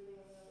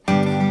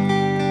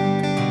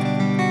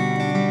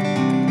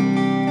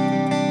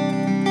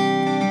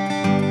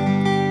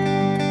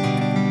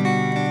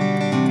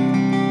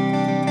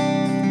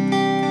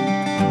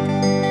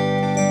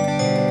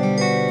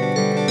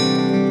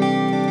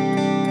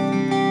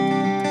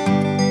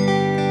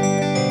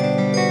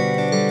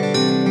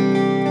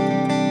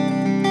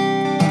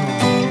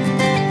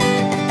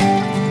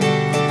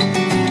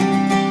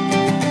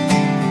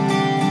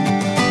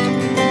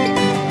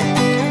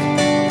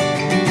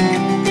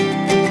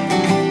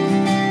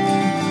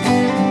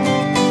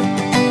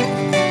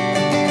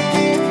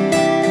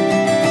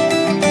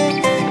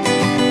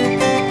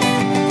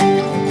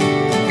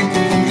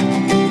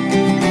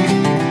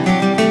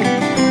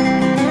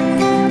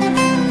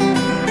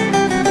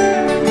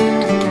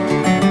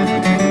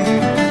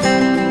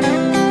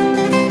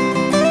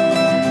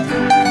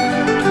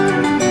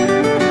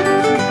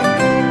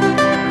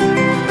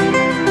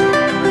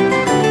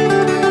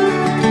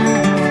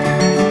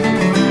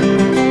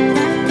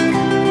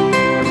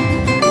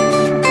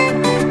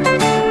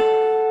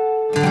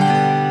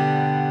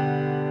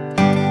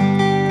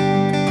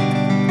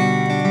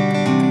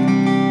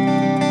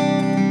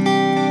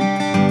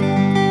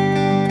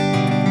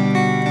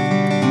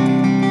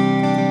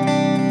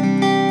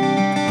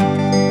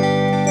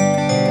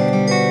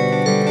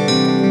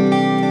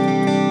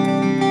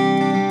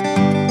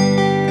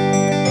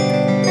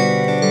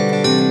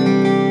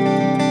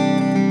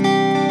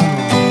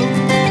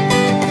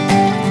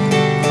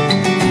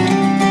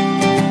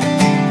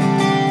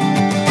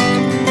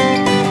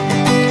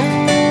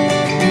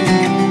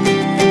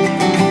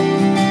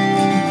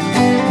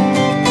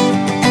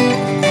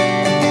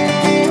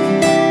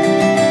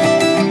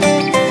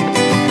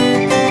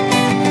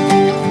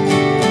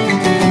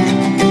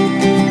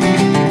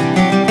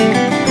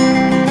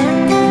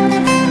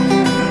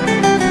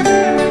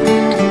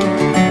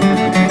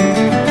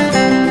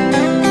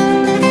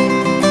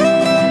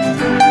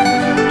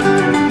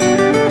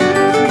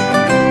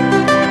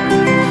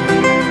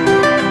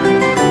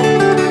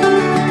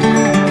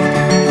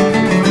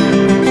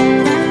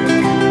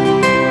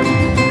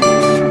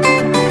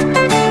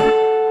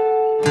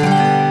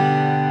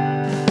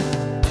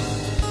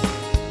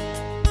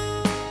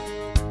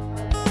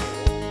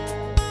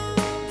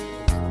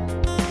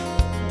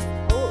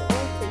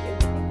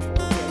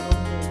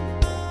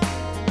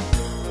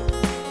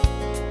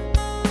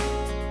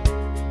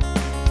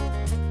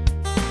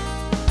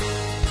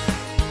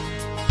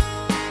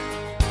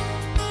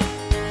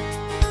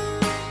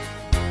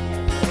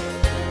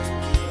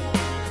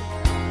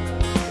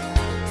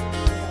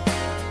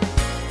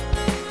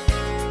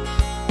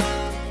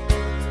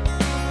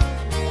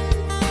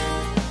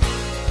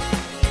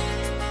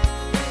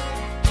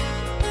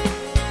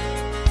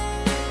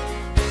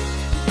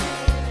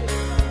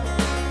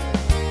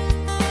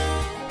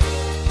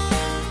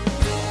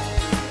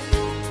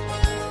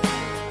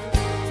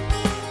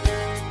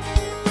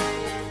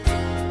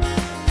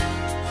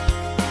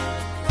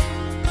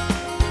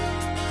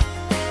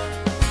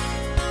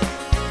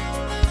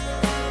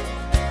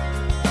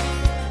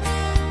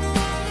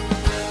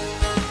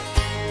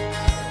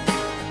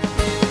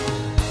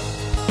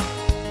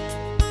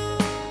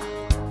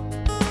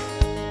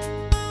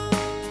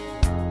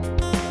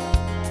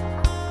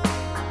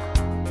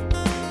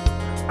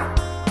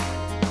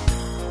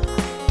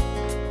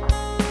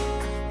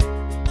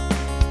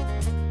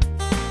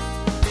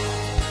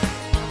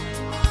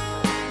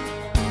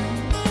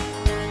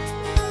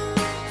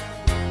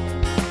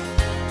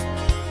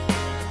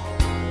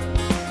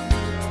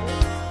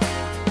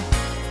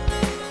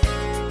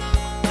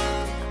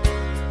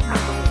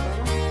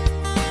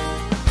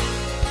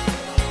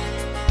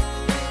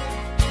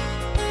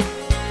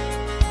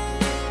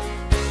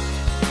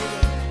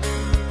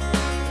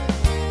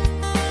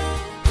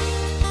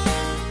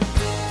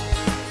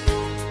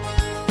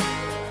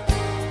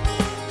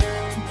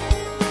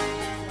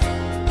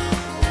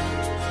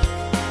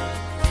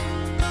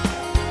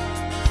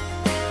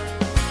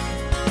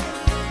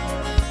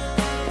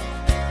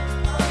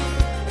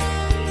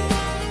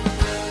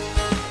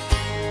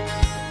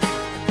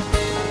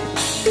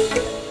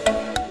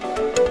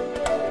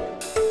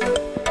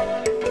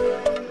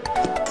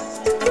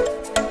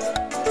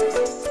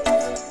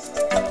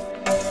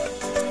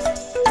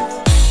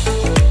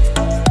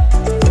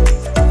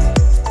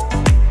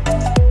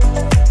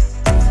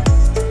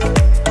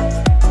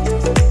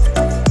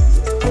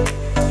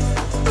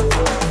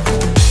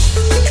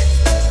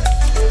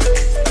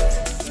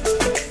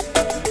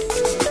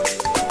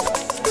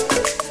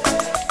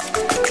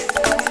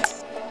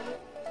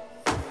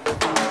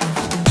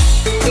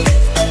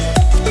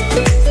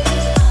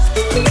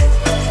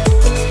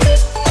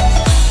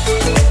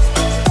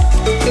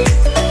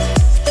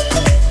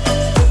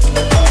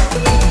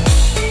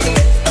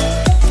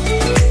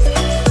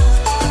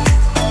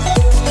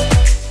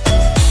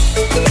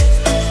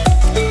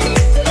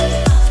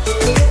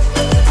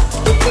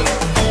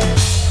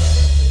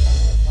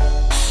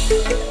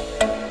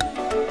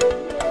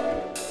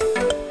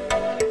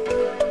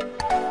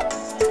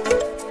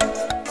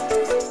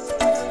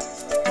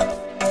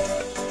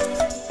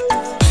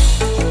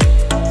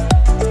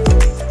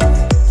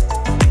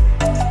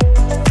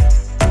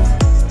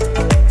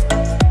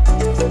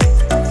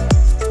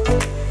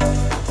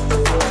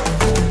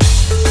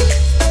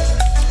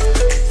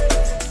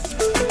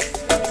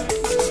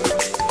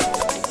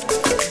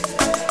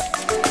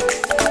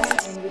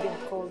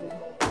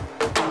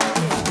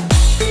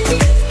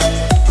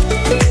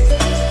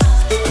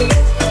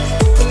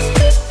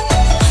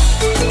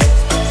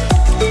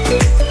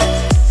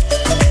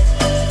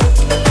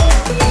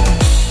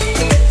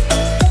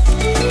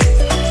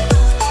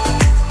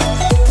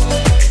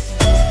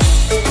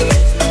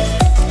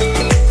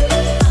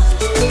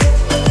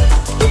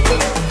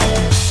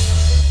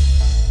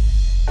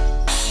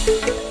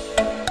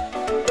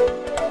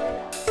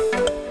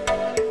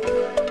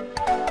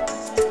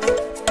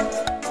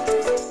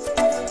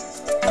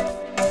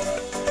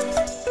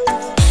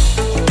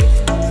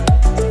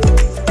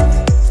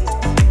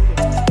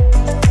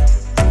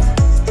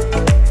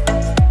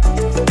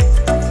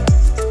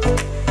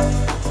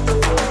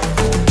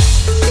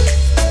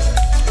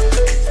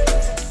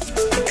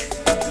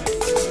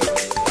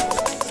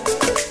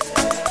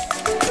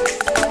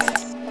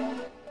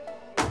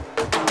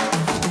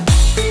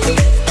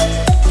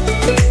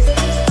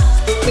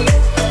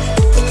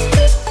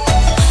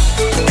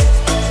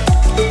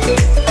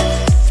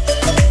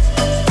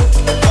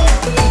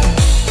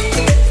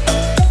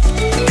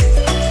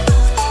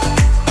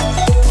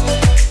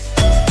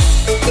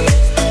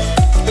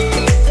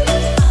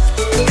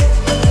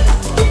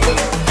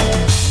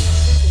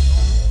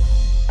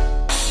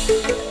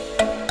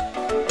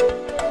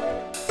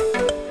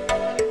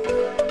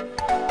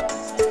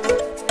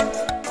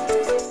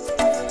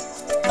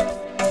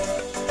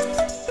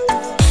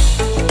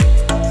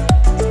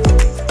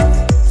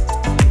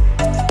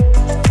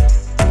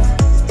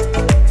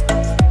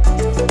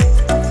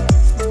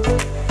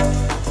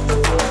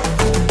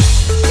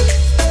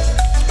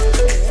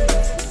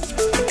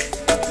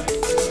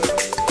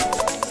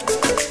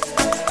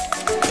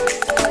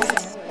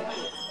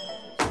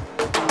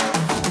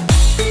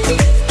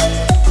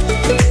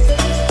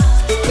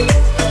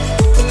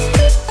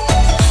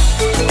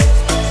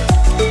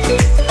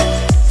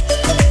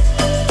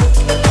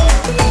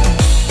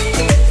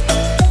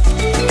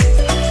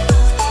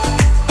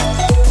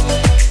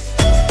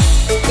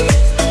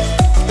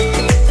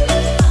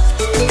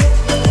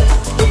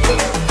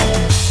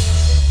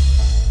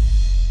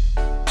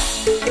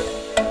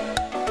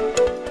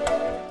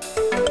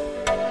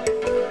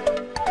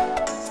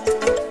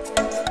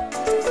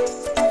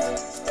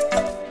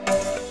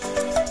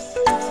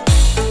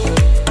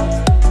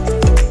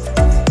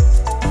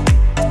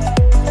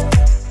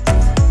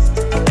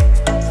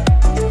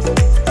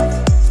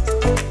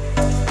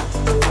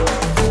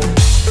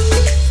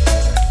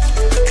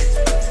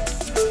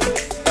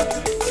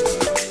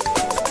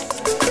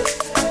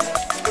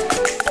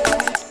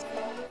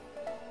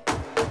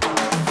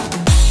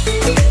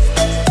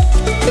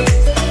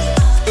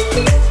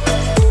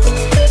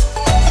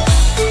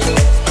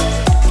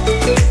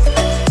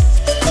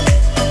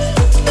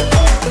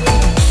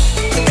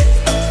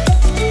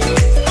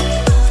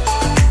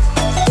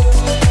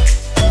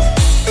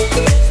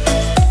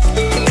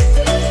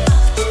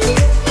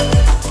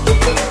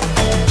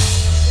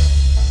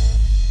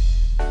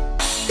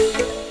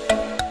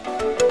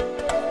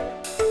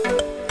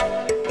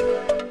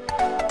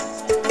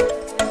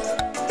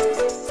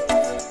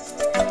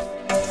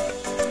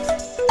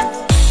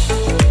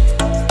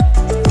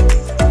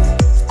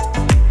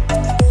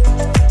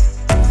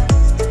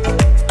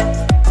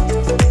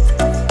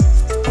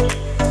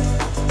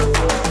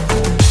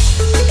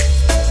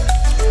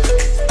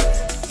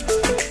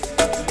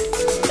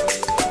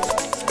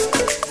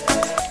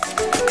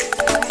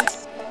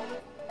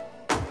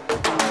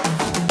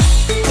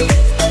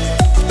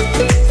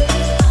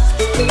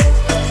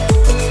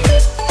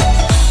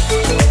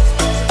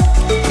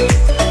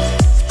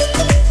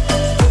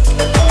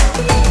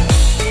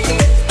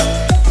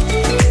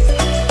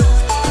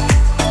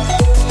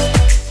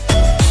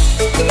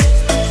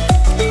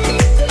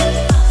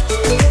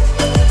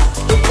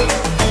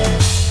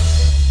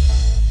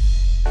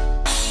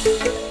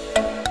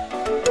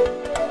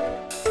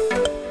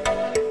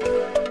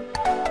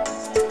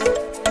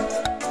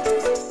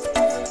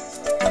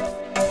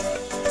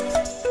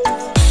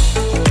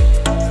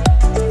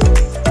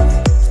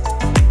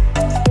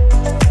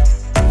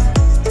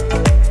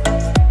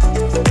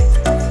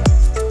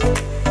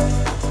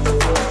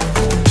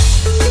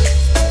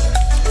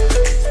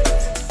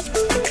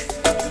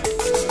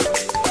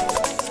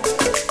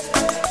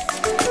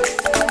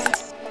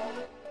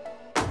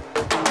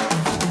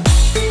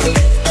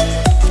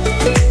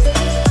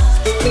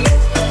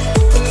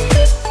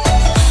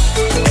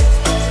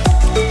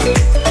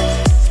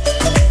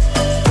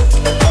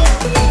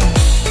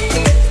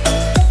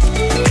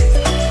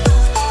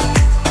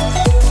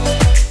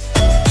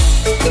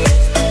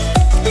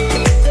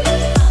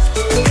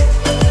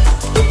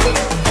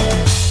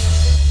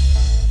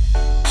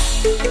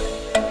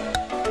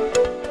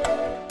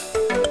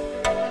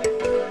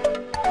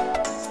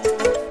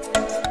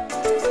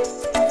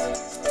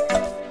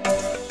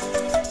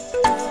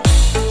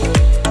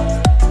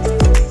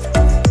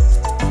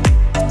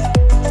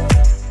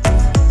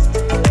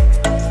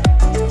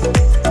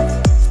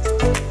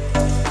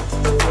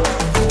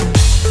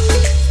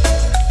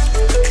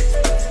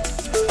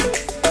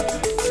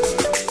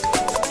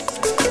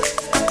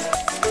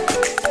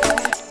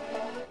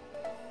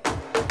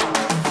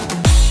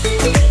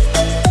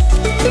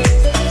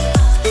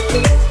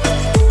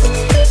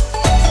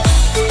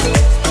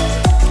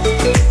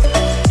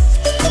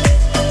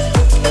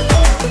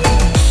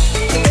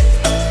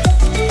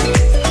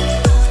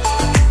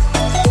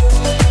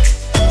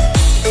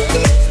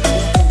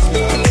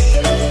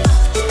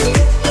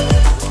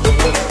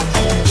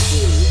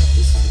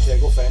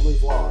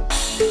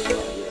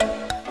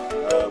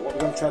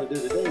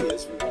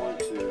 we're going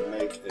to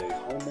make a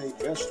homemade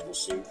vegetable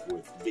soup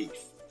with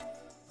beef.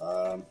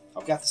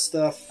 I've got the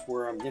stuff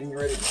where I'm getting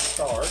ready to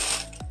start.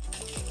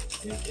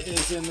 It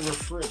is in the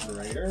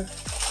refrigerator.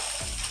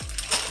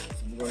 So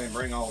I'm going to go ahead and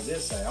bring all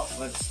this out,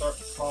 let it start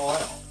to thaw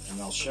out,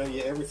 and I'll show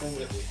you everything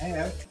that we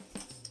have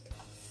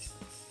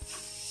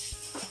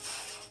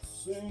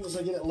as soon as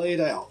I get it laid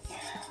out.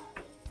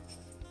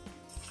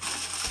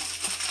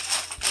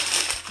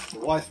 The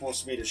wife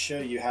wants me to show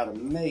you how to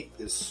make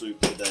this soup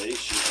today.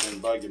 She's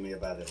been bugging me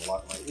about it a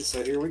lot lately,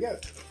 so here we go.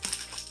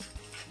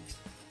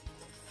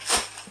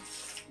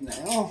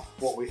 Now,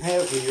 what we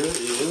have here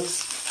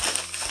is,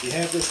 you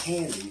have this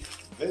handy.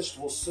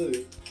 Vegetable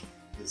soup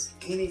is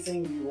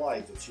anything you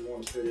like that you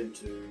want to put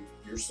into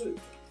your soup.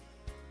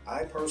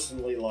 I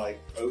personally like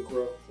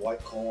okra,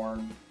 white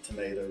corn,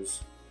 tomatoes,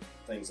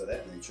 things of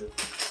that nature.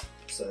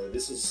 So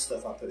this is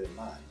stuff I put in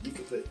mine. You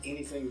can put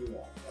anything you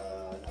want.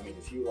 I mean,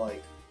 if you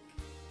like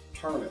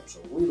turnips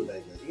or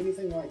rutabaga,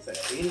 anything like that,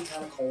 any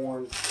kind of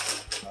corn,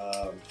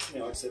 you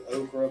know, like I said,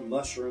 okra,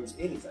 mushrooms,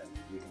 anything,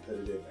 you can put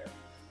it in there.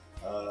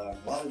 A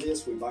lot of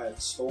this we buy at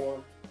the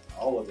store.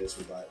 All of this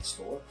we buy at the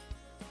store.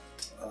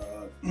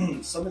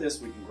 Some of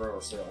this we can grow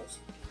ourselves,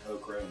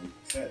 okra, and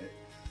cut it.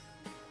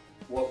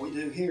 What we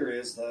do here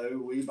is, though,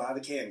 we buy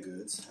the canned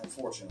goods,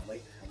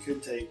 unfortunately. I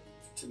could take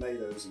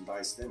tomatoes and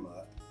dice them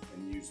up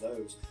and use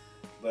those.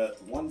 But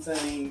the one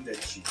thing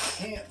that you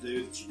can't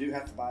do, that you do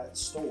have to buy at the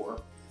store,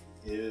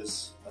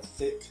 is a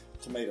thick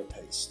tomato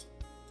paste.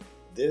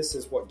 This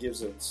is what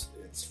gives it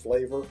its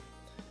flavor.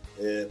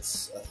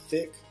 It's a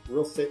thick,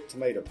 real thick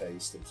tomato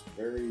paste. It's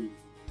very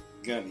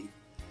gummy.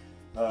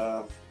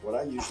 What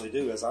I usually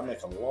do is I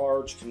make a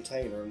large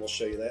container, and we'll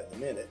show you that in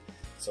a minute.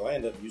 So I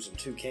end up using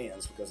 2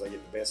 cans because I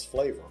get the best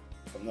flavor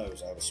from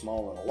those. I have a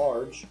small and a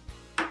large.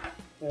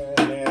 And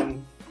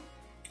then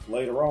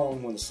later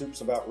on, when the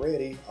soup's about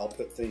ready, I'll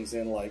put things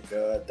in like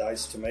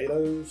diced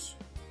tomatoes.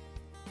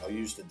 I'll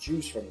use the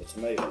juice from the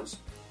tomatoes.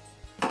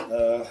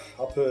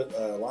 I'll put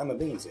lima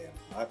beans in.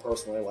 I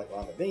personally like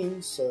lima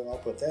beans, so I'll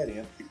put that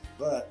in.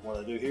 But what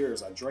I do here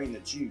is I drain the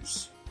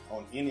juice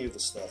on any of the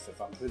stuff.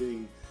 If I'm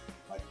putting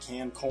like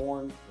canned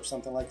corn or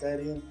something like that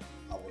in,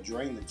 I will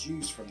drain the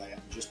juice from that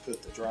and just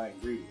put the dry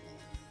ingredient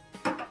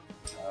in.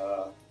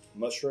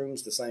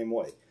 Mushrooms, the same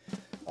way.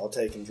 I'll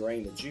take and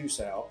drain the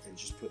juice out and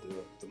just put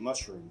the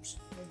mushrooms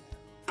in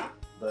there.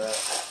 But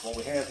what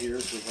we have here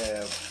is we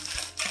have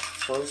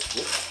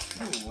frozen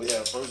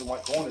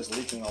white corn. Is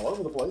leaking all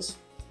over the place.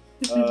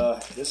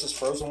 This is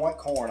frozen white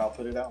corn. I'll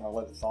put it out and I'll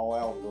let it thaw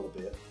out a little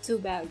bit. 2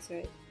 bags,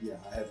 right? Yeah,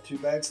 I have 2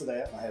 bags of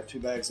that, and I have 2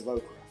 bags of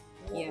okra.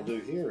 And what we'll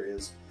do here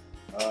is,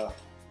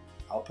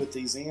 I'll put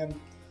these in.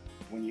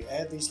 When you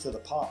add these to the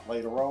pot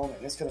later on,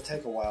 and it's going to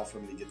take a while for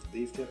me to get the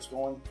beef tips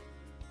going.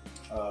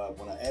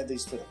 When I add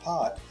these to the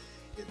pot,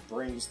 it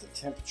brings the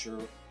temperature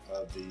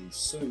of the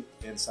soup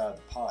inside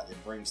the pot.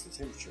 It brings the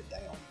temperature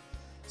down.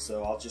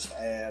 So I'll just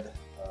add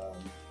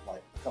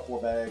like a couple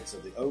of bags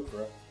of the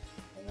okra,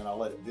 and then I'll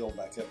let it build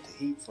back up to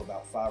heat for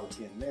about 5 or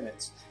 10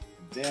 minutes.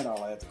 Then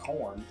I'll add the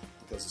corn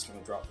because it's going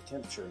to drop the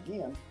temperature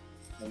again,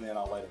 and then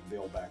I'll let it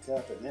build back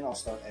up, and then I'll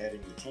start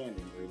adding the canned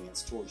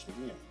ingredients towards the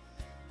end.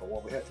 But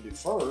what we have to do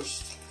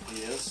first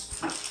is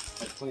I have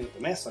to clean up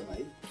the mess I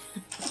made.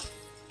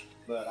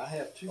 But I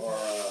have 2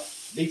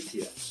 beef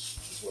tips,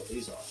 is what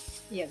these are.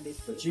 Yeah,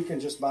 beef. But you can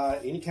just buy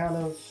any kind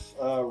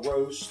of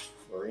roast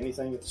or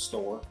anything at the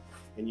store,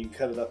 and you can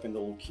cut it up into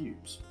little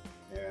cubes.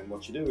 And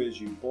what you do is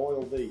you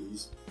boil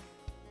these.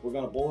 We're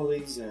going to boil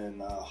these in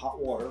hot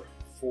water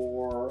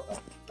for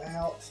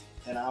about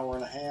an hour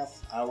and a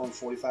half, hour and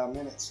 45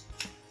 minutes.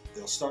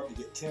 They'll start to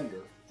get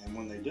tender, and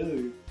when they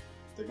do,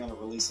 they're going to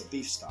release a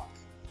beef stock.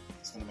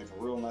 It's going to make a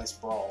real nice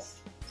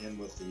broth in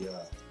with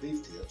the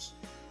beef tips.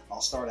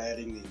 I'll start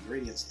adding the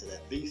ingredients to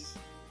that beef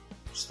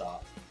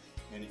stock,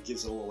 and it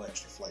gives it a little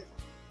extra flavor.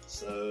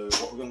 So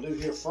what we're going to do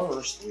here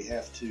first, we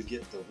have to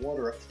get the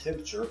water up to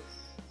temperature.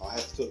 I'll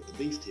have to cook the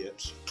beef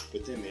tips,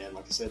 put them in.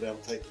 Like I said, that'll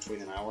take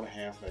between an hour and a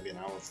half, maybe an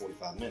hour and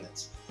 45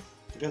 minutes.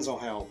 Depends on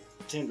how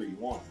tender you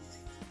want them.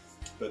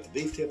 But the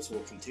beef tips will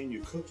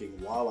continue cooking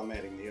while I'm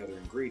adding the other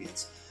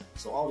ingredients.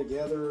 So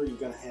altogether, you're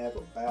going to have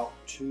about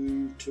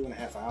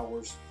 2.5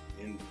 hours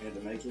into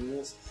making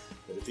this.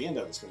 But at the end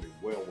of it, it's going to be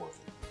well worth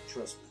it.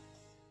 Trust me.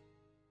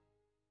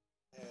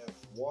 I have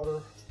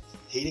water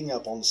heating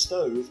up on the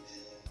stove.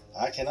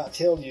 I cannot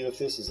tell you if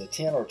this is a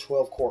 10 or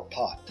 12 quart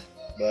pot,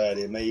 but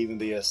it may even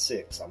be a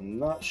 6. I'm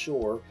not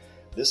sure.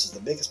 This is the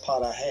biggest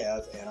pot I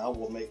have, and I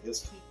will make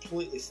this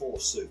completely full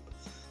of soup.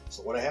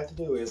 So what I have to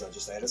do is I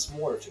just added some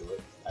water to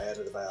it. I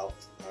added about,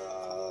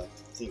 I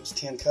think it was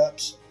 10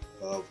 cups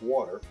of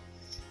water.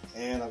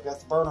 And I've got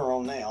the burner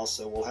on now,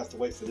 so we'll have to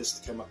wait for this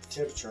to come up to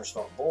temperature and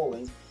start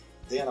boiling.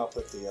 Then I'll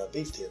put the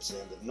beef tips in.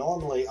 But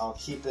normally I'll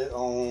keep it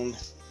on,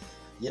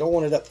 you don't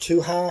want it up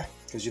too high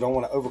because you don't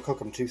want to overcook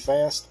them too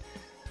fast.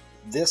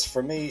 This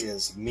for me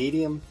is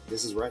medium.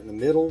 This is right in the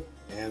middle,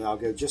 and I'll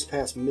go just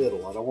past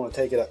middle. I don't want to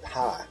take it up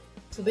high.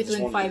 So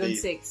between 5 and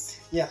 6.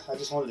 Yeah, I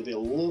just want it to be a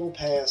little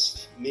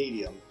past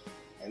medium.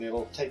 And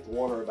it'll take the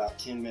water about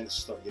 10 minutes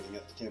to start getting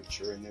up to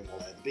temperature, and then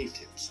we'll add the beef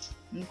tips.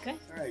 Okay.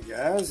 All right,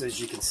 guys, as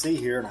you can see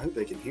here, and I hope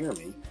they can hear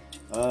me,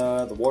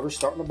 the water's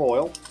starting to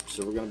boil,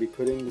 so we're going to be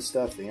putting the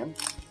stuff in.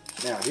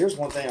 Now, here's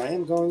one thing I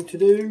am going to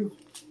do.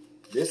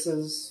 This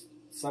is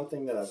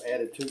something that I've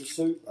added to the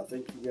soup. I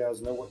think you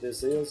guys know what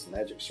this is,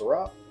 magic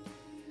syrup.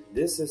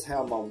 This is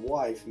how my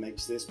wife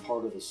makes this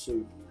part of the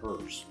soup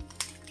hers.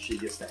 She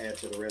gets to add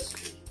to the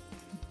recipe.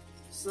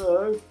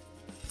 So,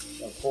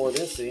 I'll pour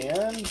this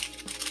in.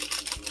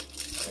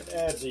 It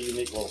adds a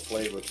unique little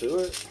flavor to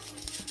it.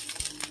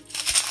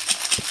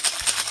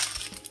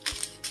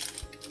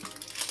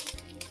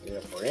 Yeah,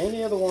 for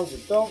any of the ones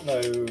that don't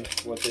know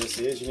what this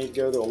is, you need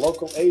to go to a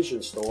local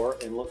Asian store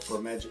and look for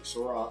a magic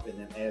syrup and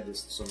then add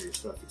this to some of your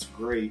stuff. It's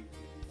great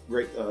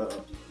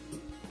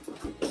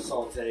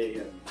saute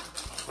and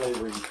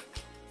flavoring.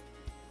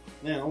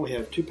 Now we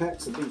have 2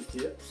 packs of beef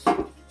tips.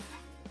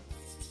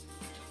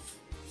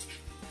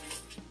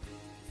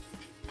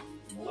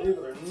 Believe it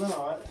or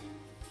not,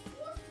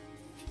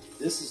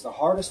 this is the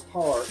hardest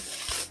part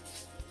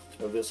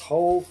of this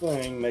whole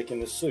thing, making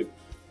the soup.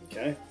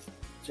 Okay?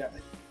 Check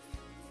it.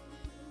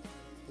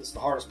 This is the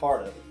hardest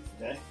part of it.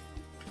 Okay?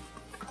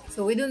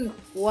 So we don't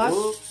wash.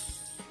 Whoops.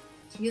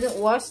 You don't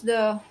wash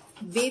the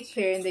beef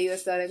here in the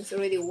US. It's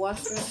already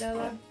washed, right,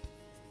 Della?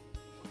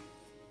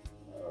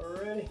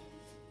 Alrighty.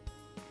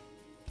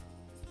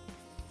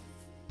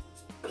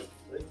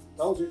 See,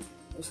 told you.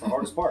 That's the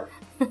hardest part.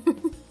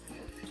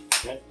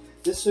 Okay?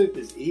 This soup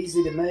is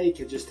easy to make.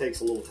 It just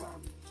takes a little time.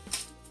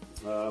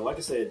 Like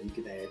I said, you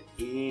can add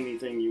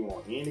anything you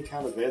want, any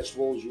kind of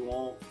vegetables you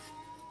want.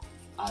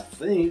 I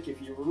think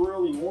if you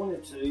really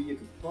wanted to, you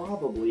could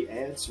probably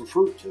add some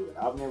fruit to it.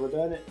 I've never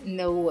done it.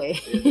 No way.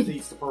 It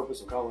defeats the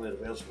purpose of calling it a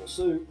vegetable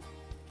soup.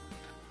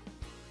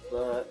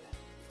 But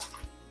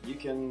you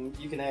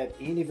can add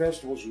any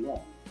vegetables you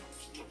want.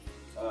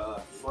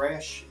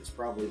 Fresh is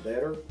probably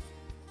better,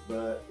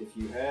 but if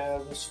you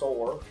have a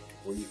store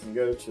where you can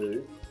go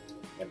to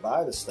and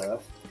buy the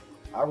stuff,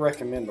 I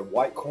recommend the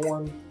white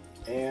corn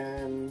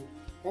and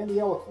the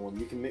yellow corn.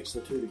 You can mix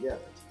the two together.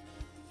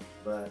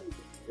 But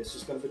it's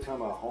just going to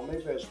become a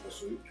homemade vegetable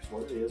soup. That's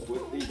what it is,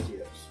 with beef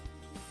tips.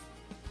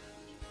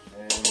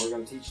 And we're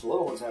going to teach the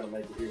little ones how to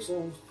make it here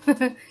soon.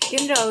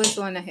 Kendra always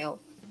want to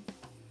help.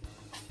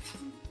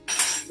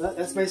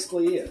 That's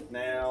basically it.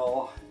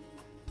 Now,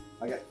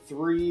 I got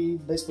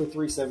basically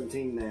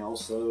 317 now,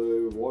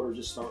 so water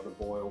just starting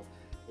to boil.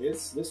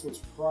 This one's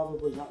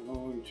probably not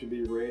going to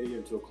be ready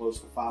until close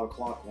to 5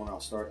 o'clock when I'll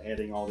start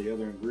adding all the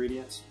other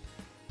ingredients.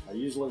 I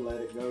usually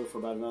let it go for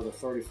about another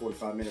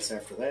 30-45 minutes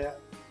after that,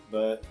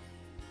 but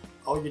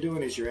all you're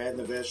doing is you're adding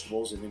the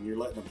vegetables and then you're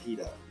letting them heat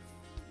up.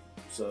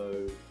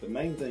 So the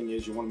main thing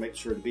is you want to make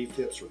sure the beef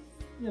tips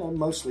are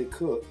mostly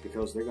cooked,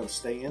 because they're going to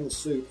stay in the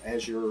soup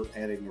as you're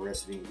adding the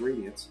rest of the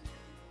ingredients.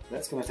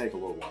 That's going to take a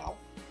little while.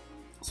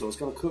 So it's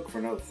going to cook for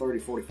another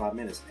 30-45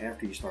 minutes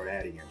after you start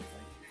adding everything.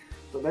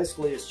 But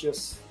basically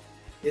it's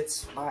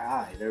by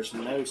eye. There's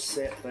no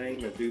set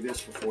thing of do this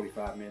for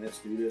 45 minutes,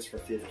 do this for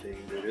 15,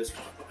 do this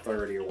for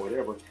 30 or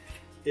whatever.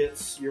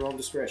 It's your own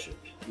discretion.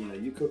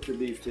 You cook your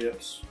beef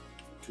tips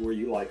to where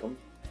you like them,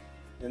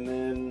 and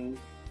then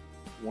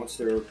once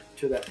they're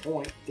to that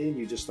point, then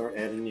you just start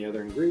adding the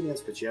other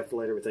ingredients, but you have to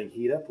let everything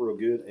heat up real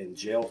good and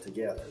gel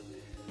together.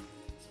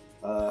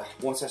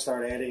 Once I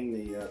start adding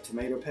the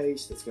tomato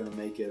paste, it's going to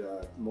make it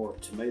a more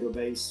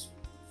tomato-based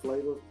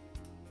flavor.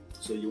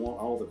 So you want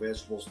all the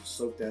vegetables to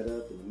soak that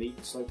up and the meat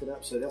to soak it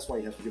up. So that's why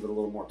you have to give it a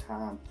little more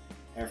time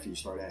after you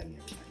start adding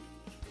everything.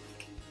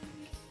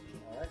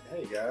 All right,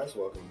 hey guys,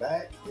 welcome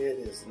back. It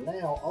is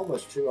now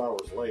almost 2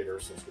 hours later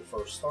since we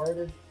first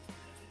started.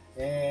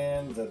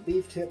 And the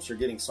beef tips are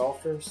getting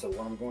softer. So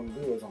what I'm going to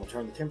do is I'm going to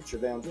turn the temperature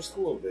down just a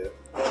little bit,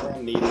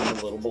 around medium and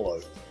a little below.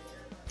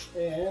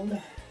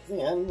 And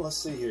then let's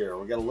see here.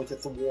 We got to look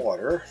at the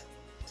water.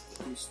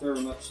 Let me stir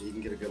them up so you can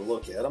get a good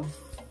look at them.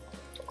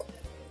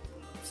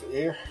 So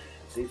here.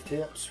 Beef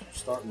tips are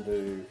starting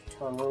to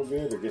turn real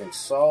good. They're getting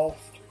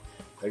soft.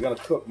 They're going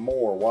to cook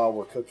more while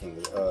we're cooking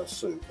the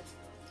soup.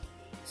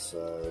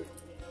 So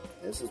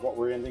this is what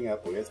we're ending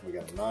up with. We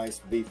got a nice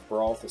beef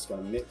broth that's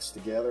going to mix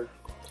together.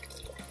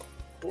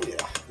 Oh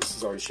yeah, this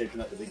is already shaping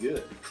up to be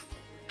good.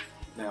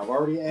 Now I've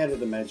already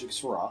added the magic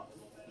syrup.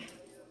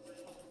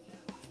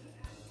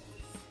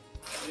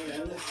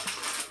 And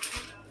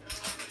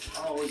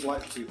I always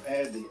like to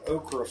add the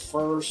okra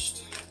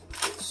first.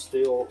 It's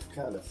still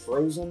kind of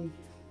frozen.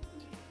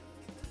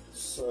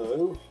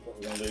 So what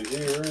we're going to do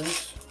here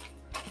is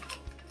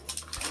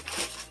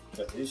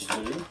cut these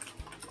two.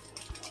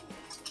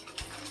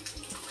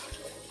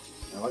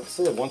 Now like I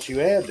said, once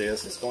you add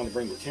this, it's going to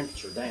bring the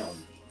temperature down.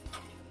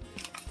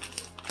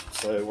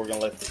 So we're going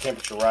to let the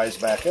temperature rise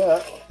back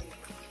up.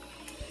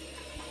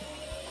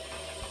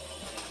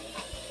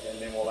 And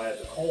then we'll add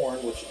the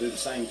corn, which will do the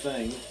same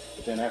thing.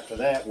 But then after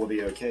that, we'll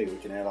be okay. We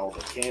can add all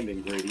the canned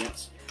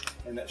ingredients.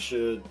 And it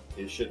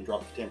shouldn't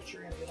drop the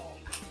temperature any at all.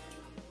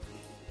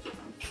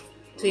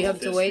 So you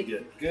have to wait? To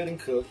get good and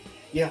cooked.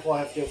 Yeah, we'll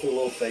have to go through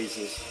little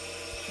phases.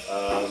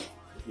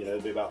 You know,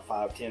 it'll be about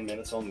 5-10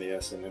 minutes on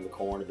this, and then the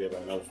corn will be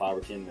about another 5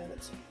 or 10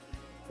 minutes.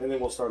 And then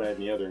we'll start adding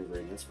the other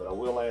ingredients, but I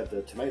will add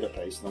the tomato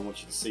paste, and I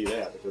want you to see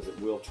that because it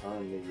will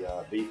turn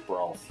the beef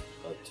broth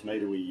a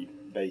tomatoey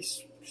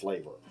base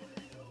flavor.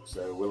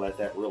 So we'll let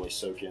that really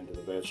soak into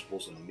the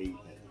vegetables and the meat,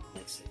 and it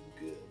makes it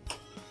good.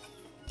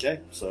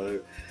 Okay,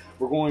 so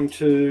we're going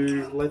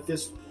to let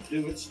this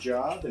do its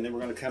job, and then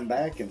we're going to come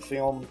back and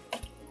film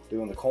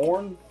doing the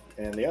corn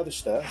and the other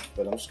stuff,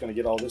 but I'm just going to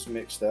get all this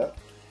mixed up,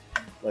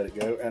 let it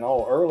go. And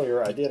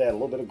earlier I did add a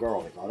little bit of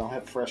garlic. I don't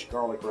have fresh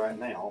garlic right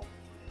now.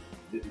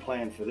 Didn't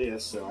plan for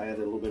this, so I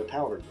added a little bit of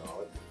powdered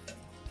garlic.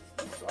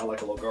 So I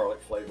like a little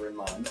garlic flavor in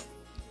mine.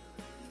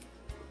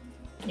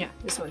 Yeah,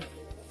 this one.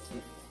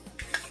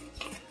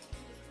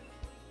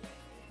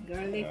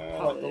 Garlic I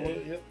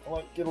powder.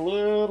 like to get a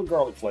little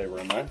garlic flavor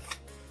in mine.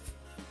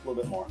 A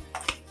little bit more.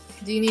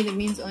 Do you need a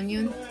minced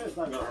onion? It's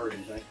not going to hurt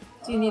anything.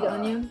 Do you need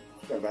onion?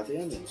 Forgot about the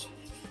onions.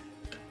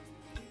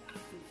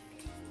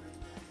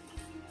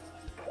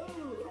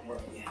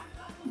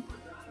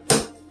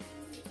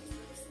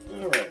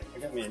 Alright, I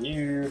got me a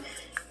new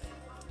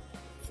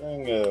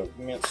thing of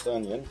minced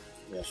onion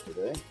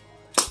yesterday.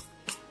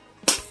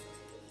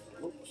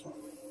 Oops.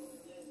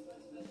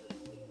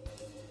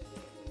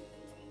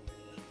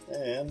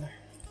 And what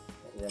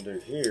we're going to do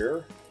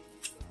here,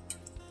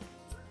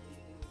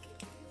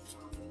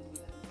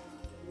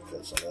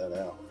 cut some of that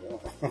out.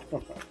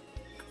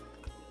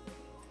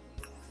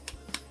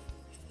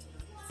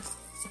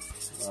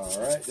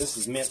 Alright, this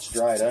is minced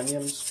dried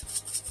onions.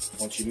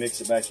 Once you mix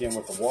it back in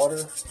with the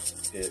water,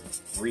 it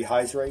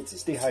rehydrates.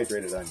 It's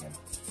dehydrated onion.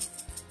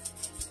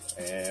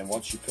 And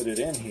once you put it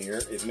in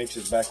here, it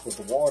mixes back with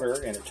the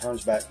water and it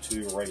turns back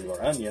to a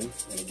regular onion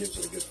and it gives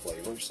it a good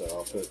flavor. So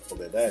I'll put a little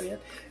bit of that in.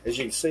 As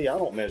you can see, I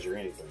don't measure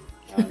anything.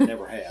 I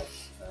never have.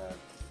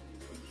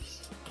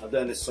 I've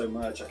done this so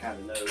much, I kind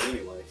of know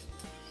anyway.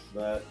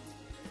 But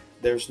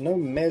there's no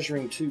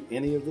measuring to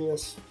any of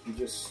this. You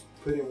just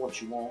put in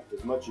what you want,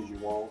 as much as you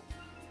want,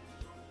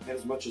 and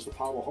as much as the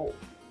pot will hold.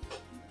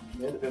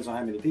 It depends on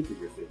how many people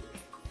you're feeding.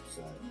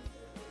 So,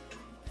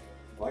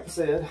 like I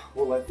said,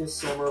 we'll let this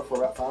simmer for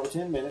about 5 or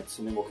 10 minutes,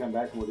 and then we'll come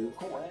back and we'll do the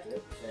corn.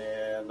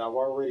 And I've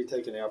already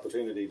taken the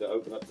opportunity to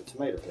open up the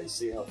tomato paste.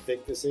 See how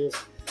thick this is?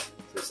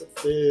 It's a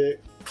thick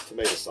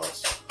tomato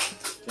sauce.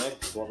 Okay,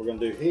 so what we're going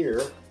to do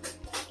here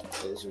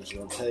is we're just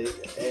going to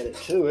add it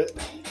to it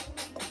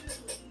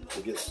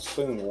to get the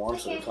spoon warm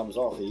so it comes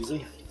off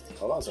easy.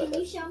 Hold on a second.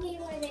 Can you show me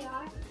where they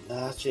are?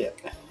 Not yet.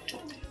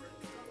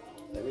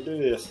 Let me do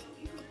this.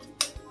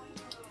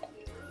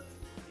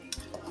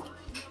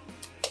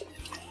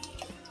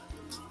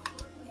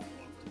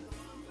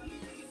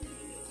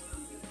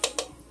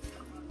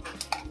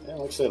 And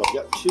like I said, I've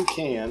got 2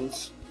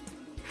 cans.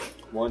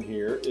 One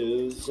here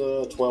is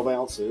 12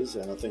 ounces,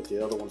 and I think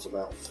the other one's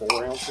about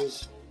 4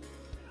 ounces.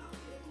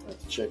 I have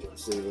to check it and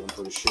see, but I'm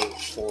pretty sure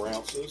it's 4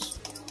 ounces.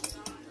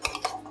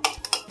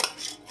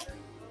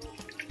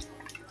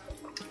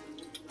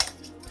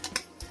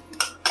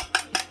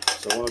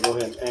 So I want to go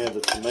ahead and add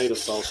the tomato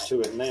sauce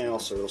to it now,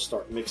 so it'll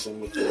start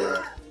mixing with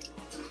the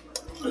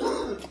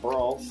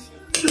broth.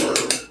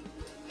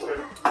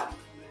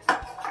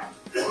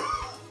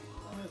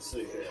 Let's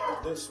see here.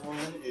 This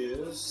one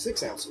is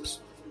 6 ounces.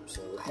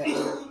 So half.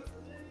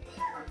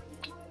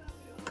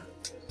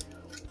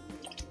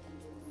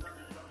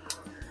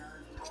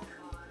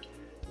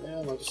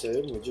 And like I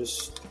said, we'll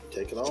just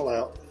take it all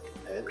out,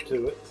 add it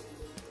to it.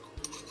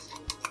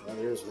 Now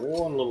there's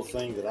one little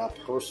thing that I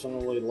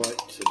personally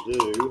like to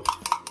do.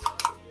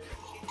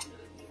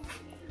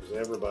 Because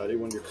everybody,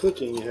 when you're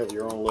cooking, you have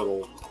your own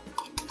little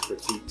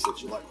critiques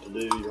that you like to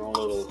do, your own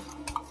little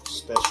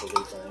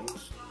specialty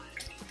things.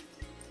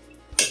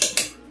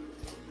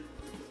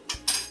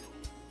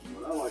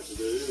 What I like to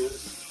do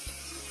is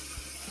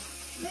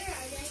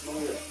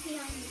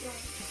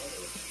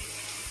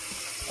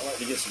I like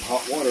to get some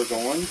hot water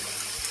going.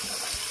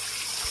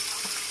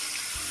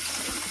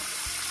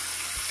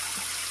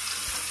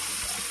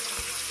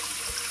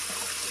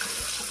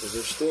 Because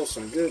there's still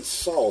some good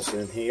sauce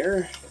in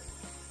here.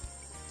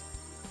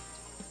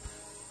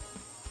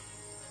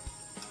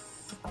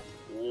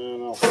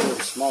 And I'll put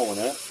a small one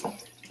up.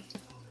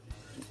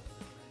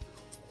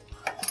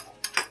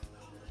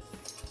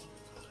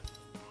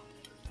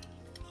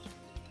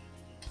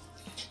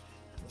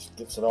 Just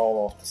gets it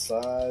all off the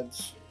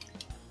sides.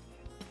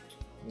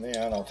 And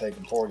then I'll take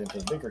and pour it into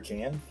a bigger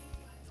can.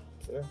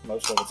 So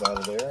most of it's out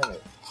of there and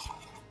it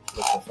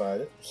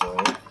liquefied it. So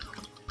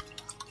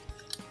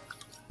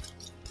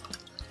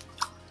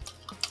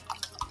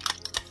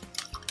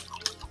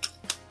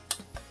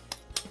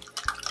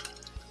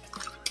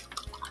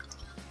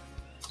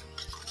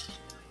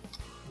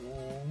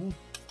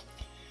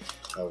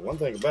one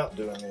thing about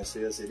doing this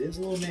is it is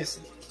a little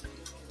messy.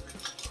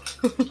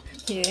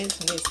 Yeah, it's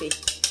messy.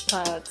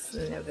 Pots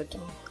and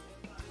everything.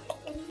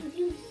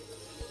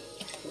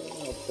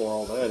 I'll pour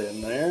all that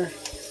in there.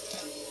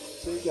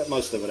 So you got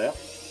most of it out.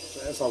 So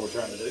that's all we're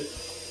trying to do.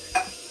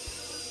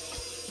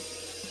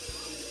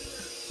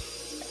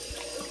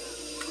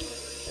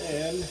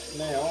 And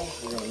now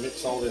we're going to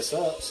mix all this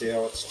up. See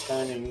how it's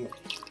turning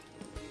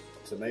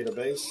tomato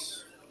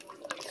base,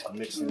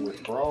 mixing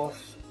with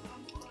broth.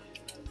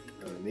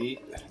 And the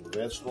meat, the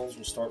vegetables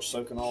will start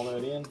soaking all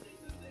that in.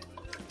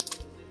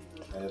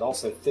 And it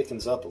also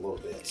thickens up a little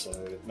bit, so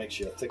it makes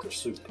you a thicker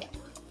soup.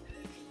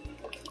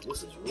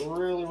 This is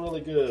really,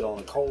 really good on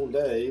a cold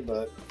day,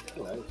 but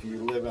you know, if you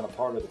live in a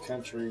part of the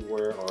country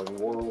where, or in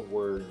the world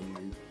where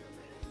you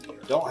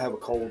don't have a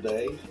cold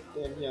day,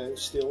 then you know, it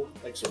still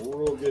makes a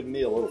real good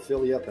meal. It'll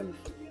fill you up in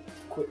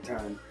quick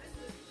time.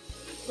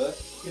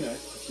 But you know,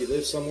 if you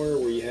live somewhere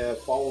where you have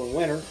fall and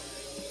winter,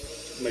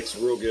 it makes a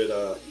real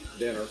good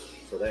dinner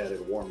for that.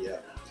 It'll warm you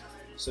up.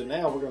 So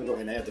now we're going to go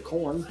ahead and add the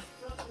corn.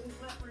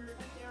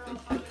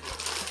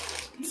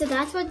 So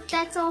that's what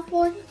that's all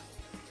for?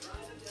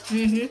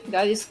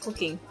 That is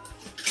cooking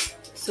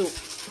soup.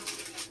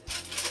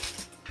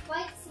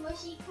 White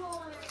smushy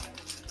corn.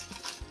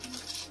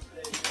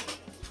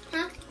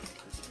 Huh?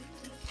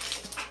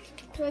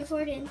 Do I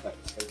pour it in?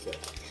 Okay.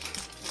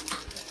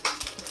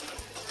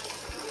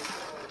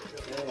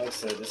 And like I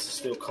said, this is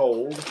still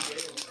cold.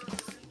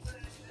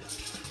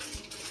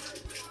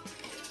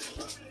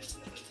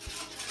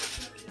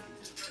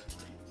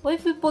 What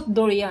if we put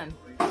durian?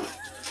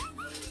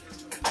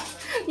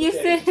 You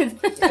Okay. said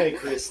Okay,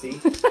 Christy.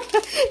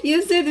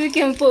 you said we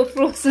can put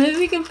fruits. Maybe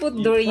we can put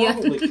You durian.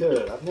 probably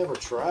could. I've never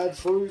tried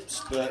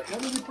fruits, but I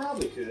mean, you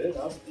probably could.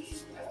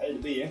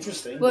 It'd be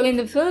interesting. Well, but in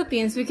the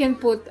Philippines, we can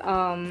put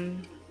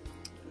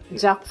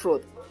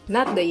jackfruit.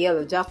 Not the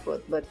yellow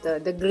jackfruit, but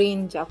the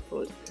green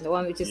jackfruit. The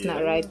one which is not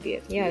Yeah. ripe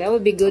yet. Yeah, that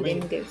would be good I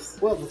mean, in this.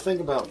 well, the thing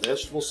about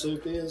vegetable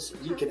soup is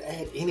you can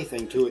add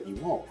anything to it you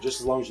want, just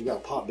as long as you got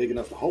a pot big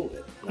enough to hold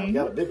it. Now, I've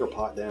got a bigger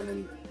pot down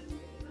in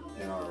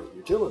our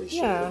utility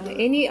shed. Yeah,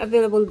 any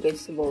available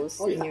vegetables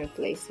Oh, yeah. in your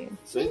place. Yeah.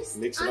 See,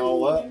 mix it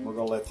all up. We're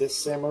going to let this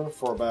simmer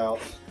for about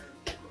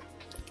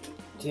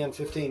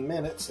 10-15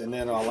 minutes, and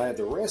then I'll add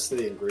the rest of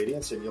the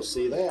ingredients, and you'll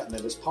see that. And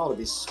then this pot will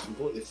be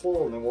completely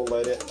full, and then we'll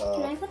let it.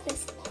 Can I put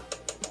this?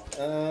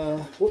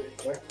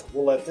 We'll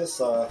let this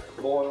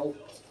boil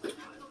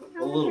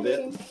a little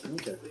bit.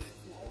 Okay.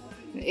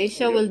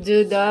 Aisha will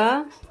do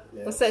the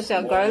what's that?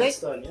 Some more Garlic?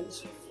 minced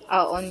onions.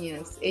 Oh,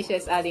 onions. Aisha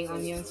is adding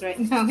onions right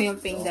now,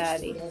 helping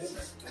Daddy.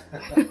 A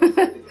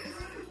little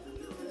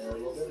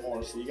bit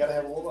more. So you got to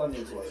have a little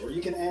onion flavor.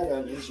 You can add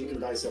onions. You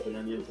can dice up an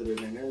onion, put it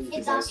in there. You can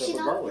It's dice up a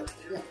optional? garlic.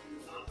 Yeah.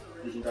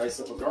 You can dice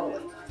up a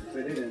garlic and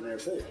put it in there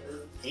too.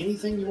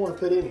 Anything you want to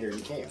put in here,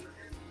 you can.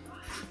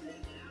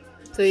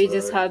 So you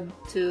just have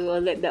to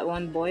let that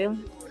one boil.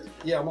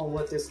 Yeah, I'm going to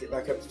let this get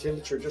back up to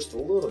temperature just a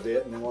little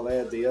bit, and then we'll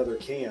add the other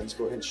cans.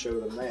 Go ahead and show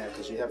them that,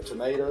 because you have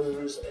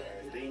tomatoes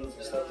and beans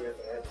and stuff you have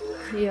to add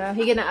to it. Yeah,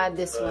 he gonna add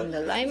this one,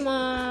 the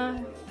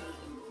lima,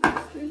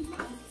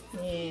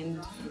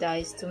 and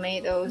diced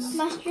tomatoes.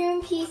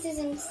 Mushroom pieces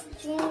and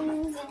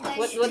steams and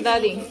What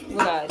Daddy?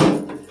 What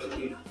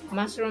Daddy?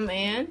 Mushroom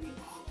and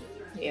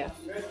yeah,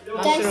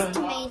 diced mushroom.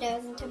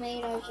 tomatoes and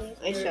tomato juice.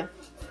 Aisha.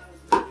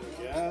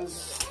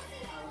 Guys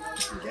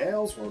and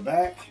gals, we're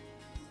back.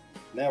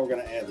 Now we're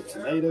going to add the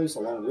tomatoes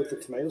along with the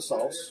tomato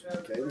sauce.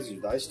 Okay, these are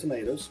diced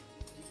tomatoes.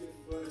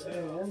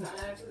 And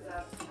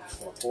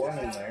we'll pour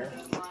them in there.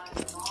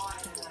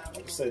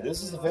 Like I said,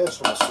 this is a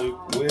vegetable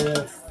soup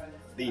with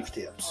beef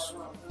tips.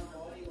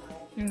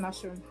 And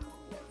mushroom.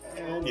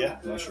 And yeah,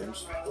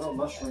 mushrooms. Well,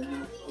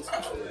 mushroom.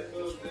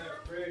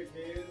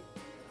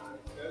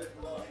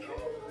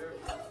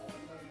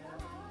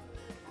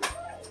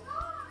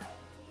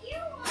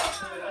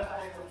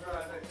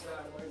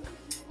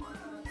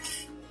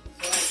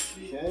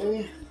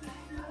 Okay,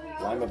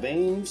 lima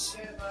beans.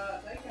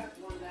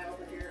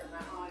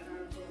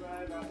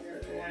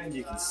 And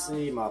you can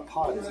see my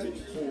pot is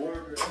getting full.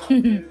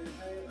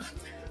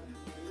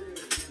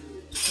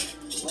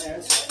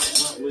 Last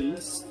but not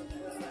least,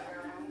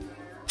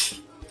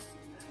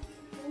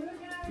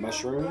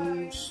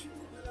 mushrooms.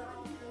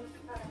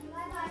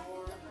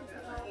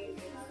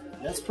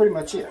 That's pretty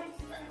much it.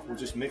 We'll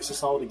just mix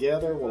this all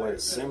together. We'll let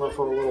it simmer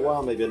for a little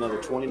while, maybe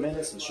another 20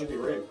 minutes, and it should be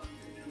ready.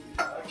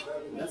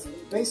 That's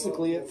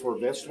basically it for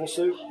vegetable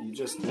soup. You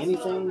just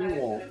anything you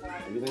want,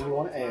 anything you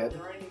want to add,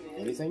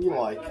 anything you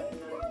like.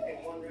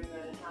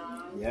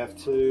 You have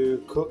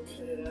to cook,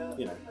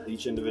 you know,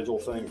 each individual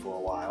thing for a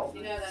while.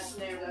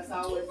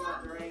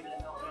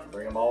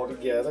 Bring them all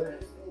together,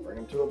 bring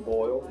them to a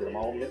boil, get them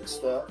all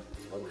mixed up,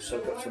 let them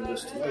soak up some of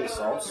this tomato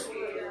sauce.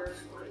 And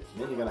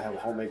then you're going to have a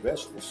homemade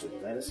vegetable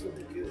soup. Man, it's going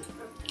to be good.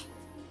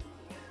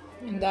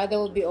 And the other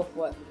will be off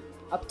what?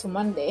 Up to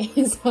Monday.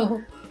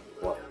 So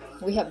What?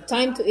 we have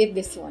time to eat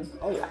this one.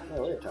 Oh yeah,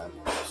 we have time.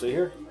 See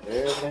here?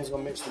 Everything's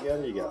going to mix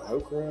together. You got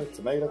okra,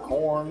 tomato,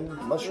 corn,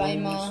 mushrooms.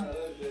 Lima.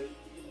 You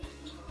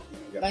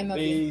got Lima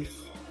beef.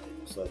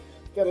 So you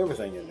got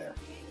everything in there.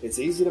 It's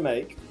easy to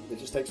make. It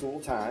just takes a little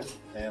time.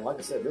 And like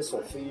I said, this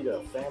will feed a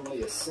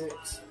family of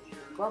 6,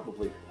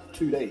 probably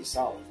 2 days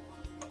solid.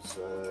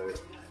 So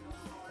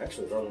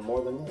actually probably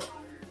more than that.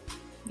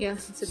 Yeah,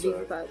 it's a So,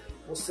 big pot.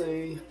 We'll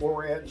see where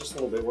we're at in just a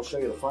little bit. We'll show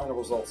you the final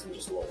results in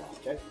just a little while,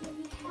 okay?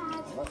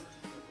 All right.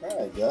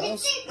 Alright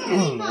guys,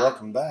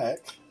 welcome back.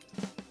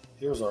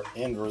 Here's our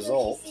end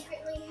result.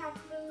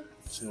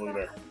 See, look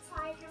there.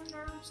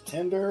 It's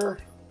tender,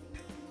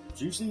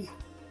 juicy.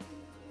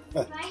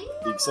 You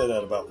can say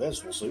that about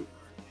vegetable soup.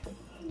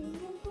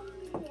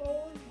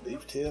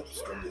 Beef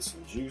tips, gonna get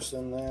some juice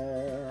in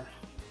there.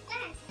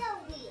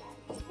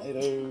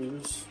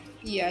 Tomatoes.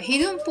 Yeah, he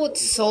don't put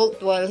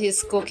salt while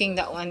he's cooking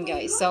that one,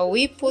 guys. So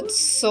we put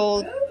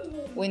salt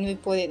when we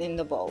put it in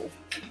the bowl.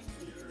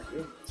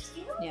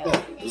 Yeah.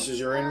 This is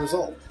your end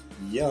result.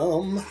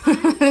 Yum.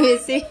 You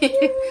see?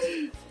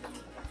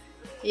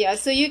 Yeah,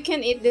 so you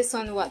can eat this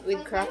one what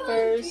with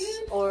crackers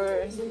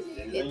or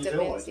it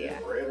depends. Yeah.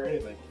 Bread or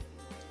anything.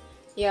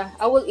 Yeah,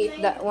 I will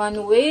eat that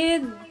one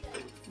with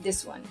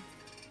this one.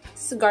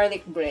 It's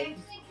garlic bread.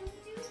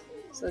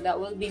 So that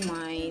will be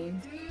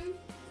mine.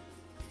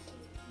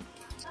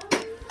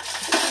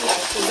 Yeah,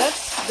 so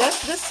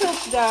that's the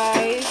soup,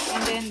 guys.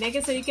 And then like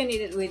I said, you can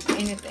eat it with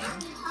anything.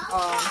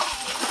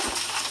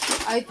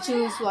 I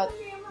choose what?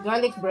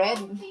 Garlic bread,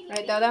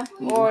 right, Dada?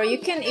 Or you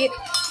can eat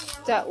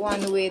that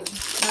one with,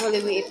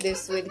 normally we eat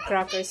this with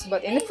crackers,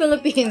 but in the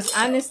Philippines,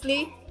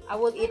 honestly, I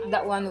will eat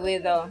that one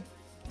with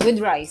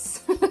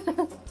rice.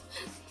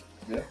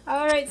 Yeah.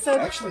 Alright, so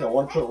actually I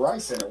want to put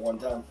rice in it one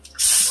time.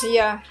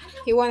 yeah,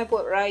 he want to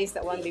put rice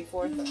that one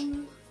before.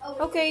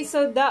 Okay,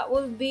 so that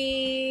will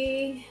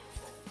be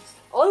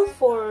all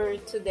for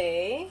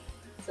today.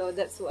 So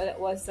that's what it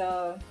was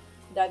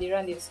Daddy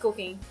Randy's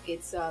cooking.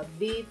 It's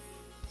beef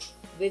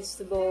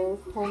vegetable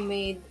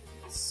homemade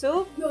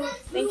soup.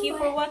 Thank you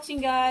for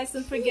watching, guys.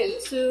 Don't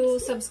forget to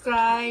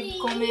subscribe,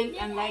 comment,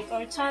 and like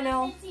our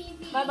channel.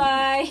 Bye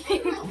bye.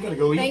 I'm gonna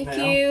go eat Thank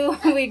now. you.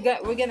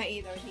 We're gonna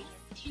eat our dinner.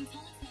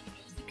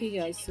 Okay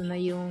guys, so na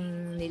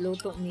yung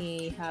niluto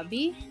ni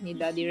Habi, ni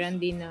Daddy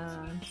Randy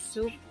na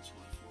soup.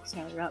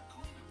 Sarap.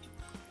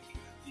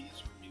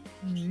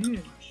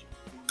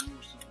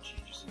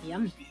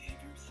 Yum.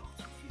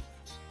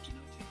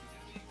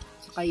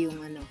 Saka yung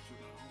ano,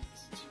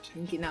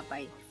 yung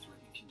tinapay.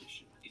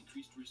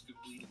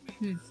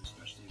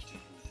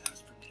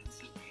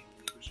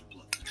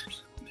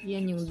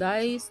 Yan yung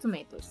diced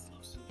tomatoes.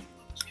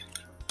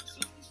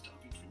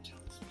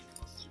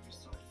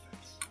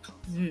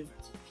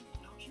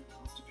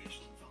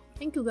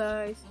 Thank you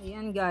guys.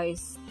 Ayan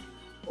guys.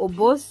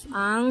 Ubos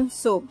ang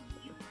soup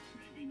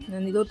na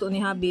niluto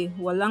ni Habi.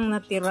 Walang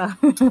natira.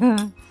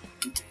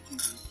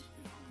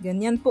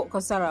 Ganyan po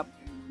kasarap.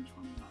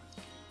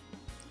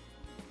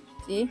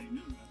 See?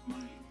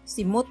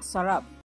 Simot sarap.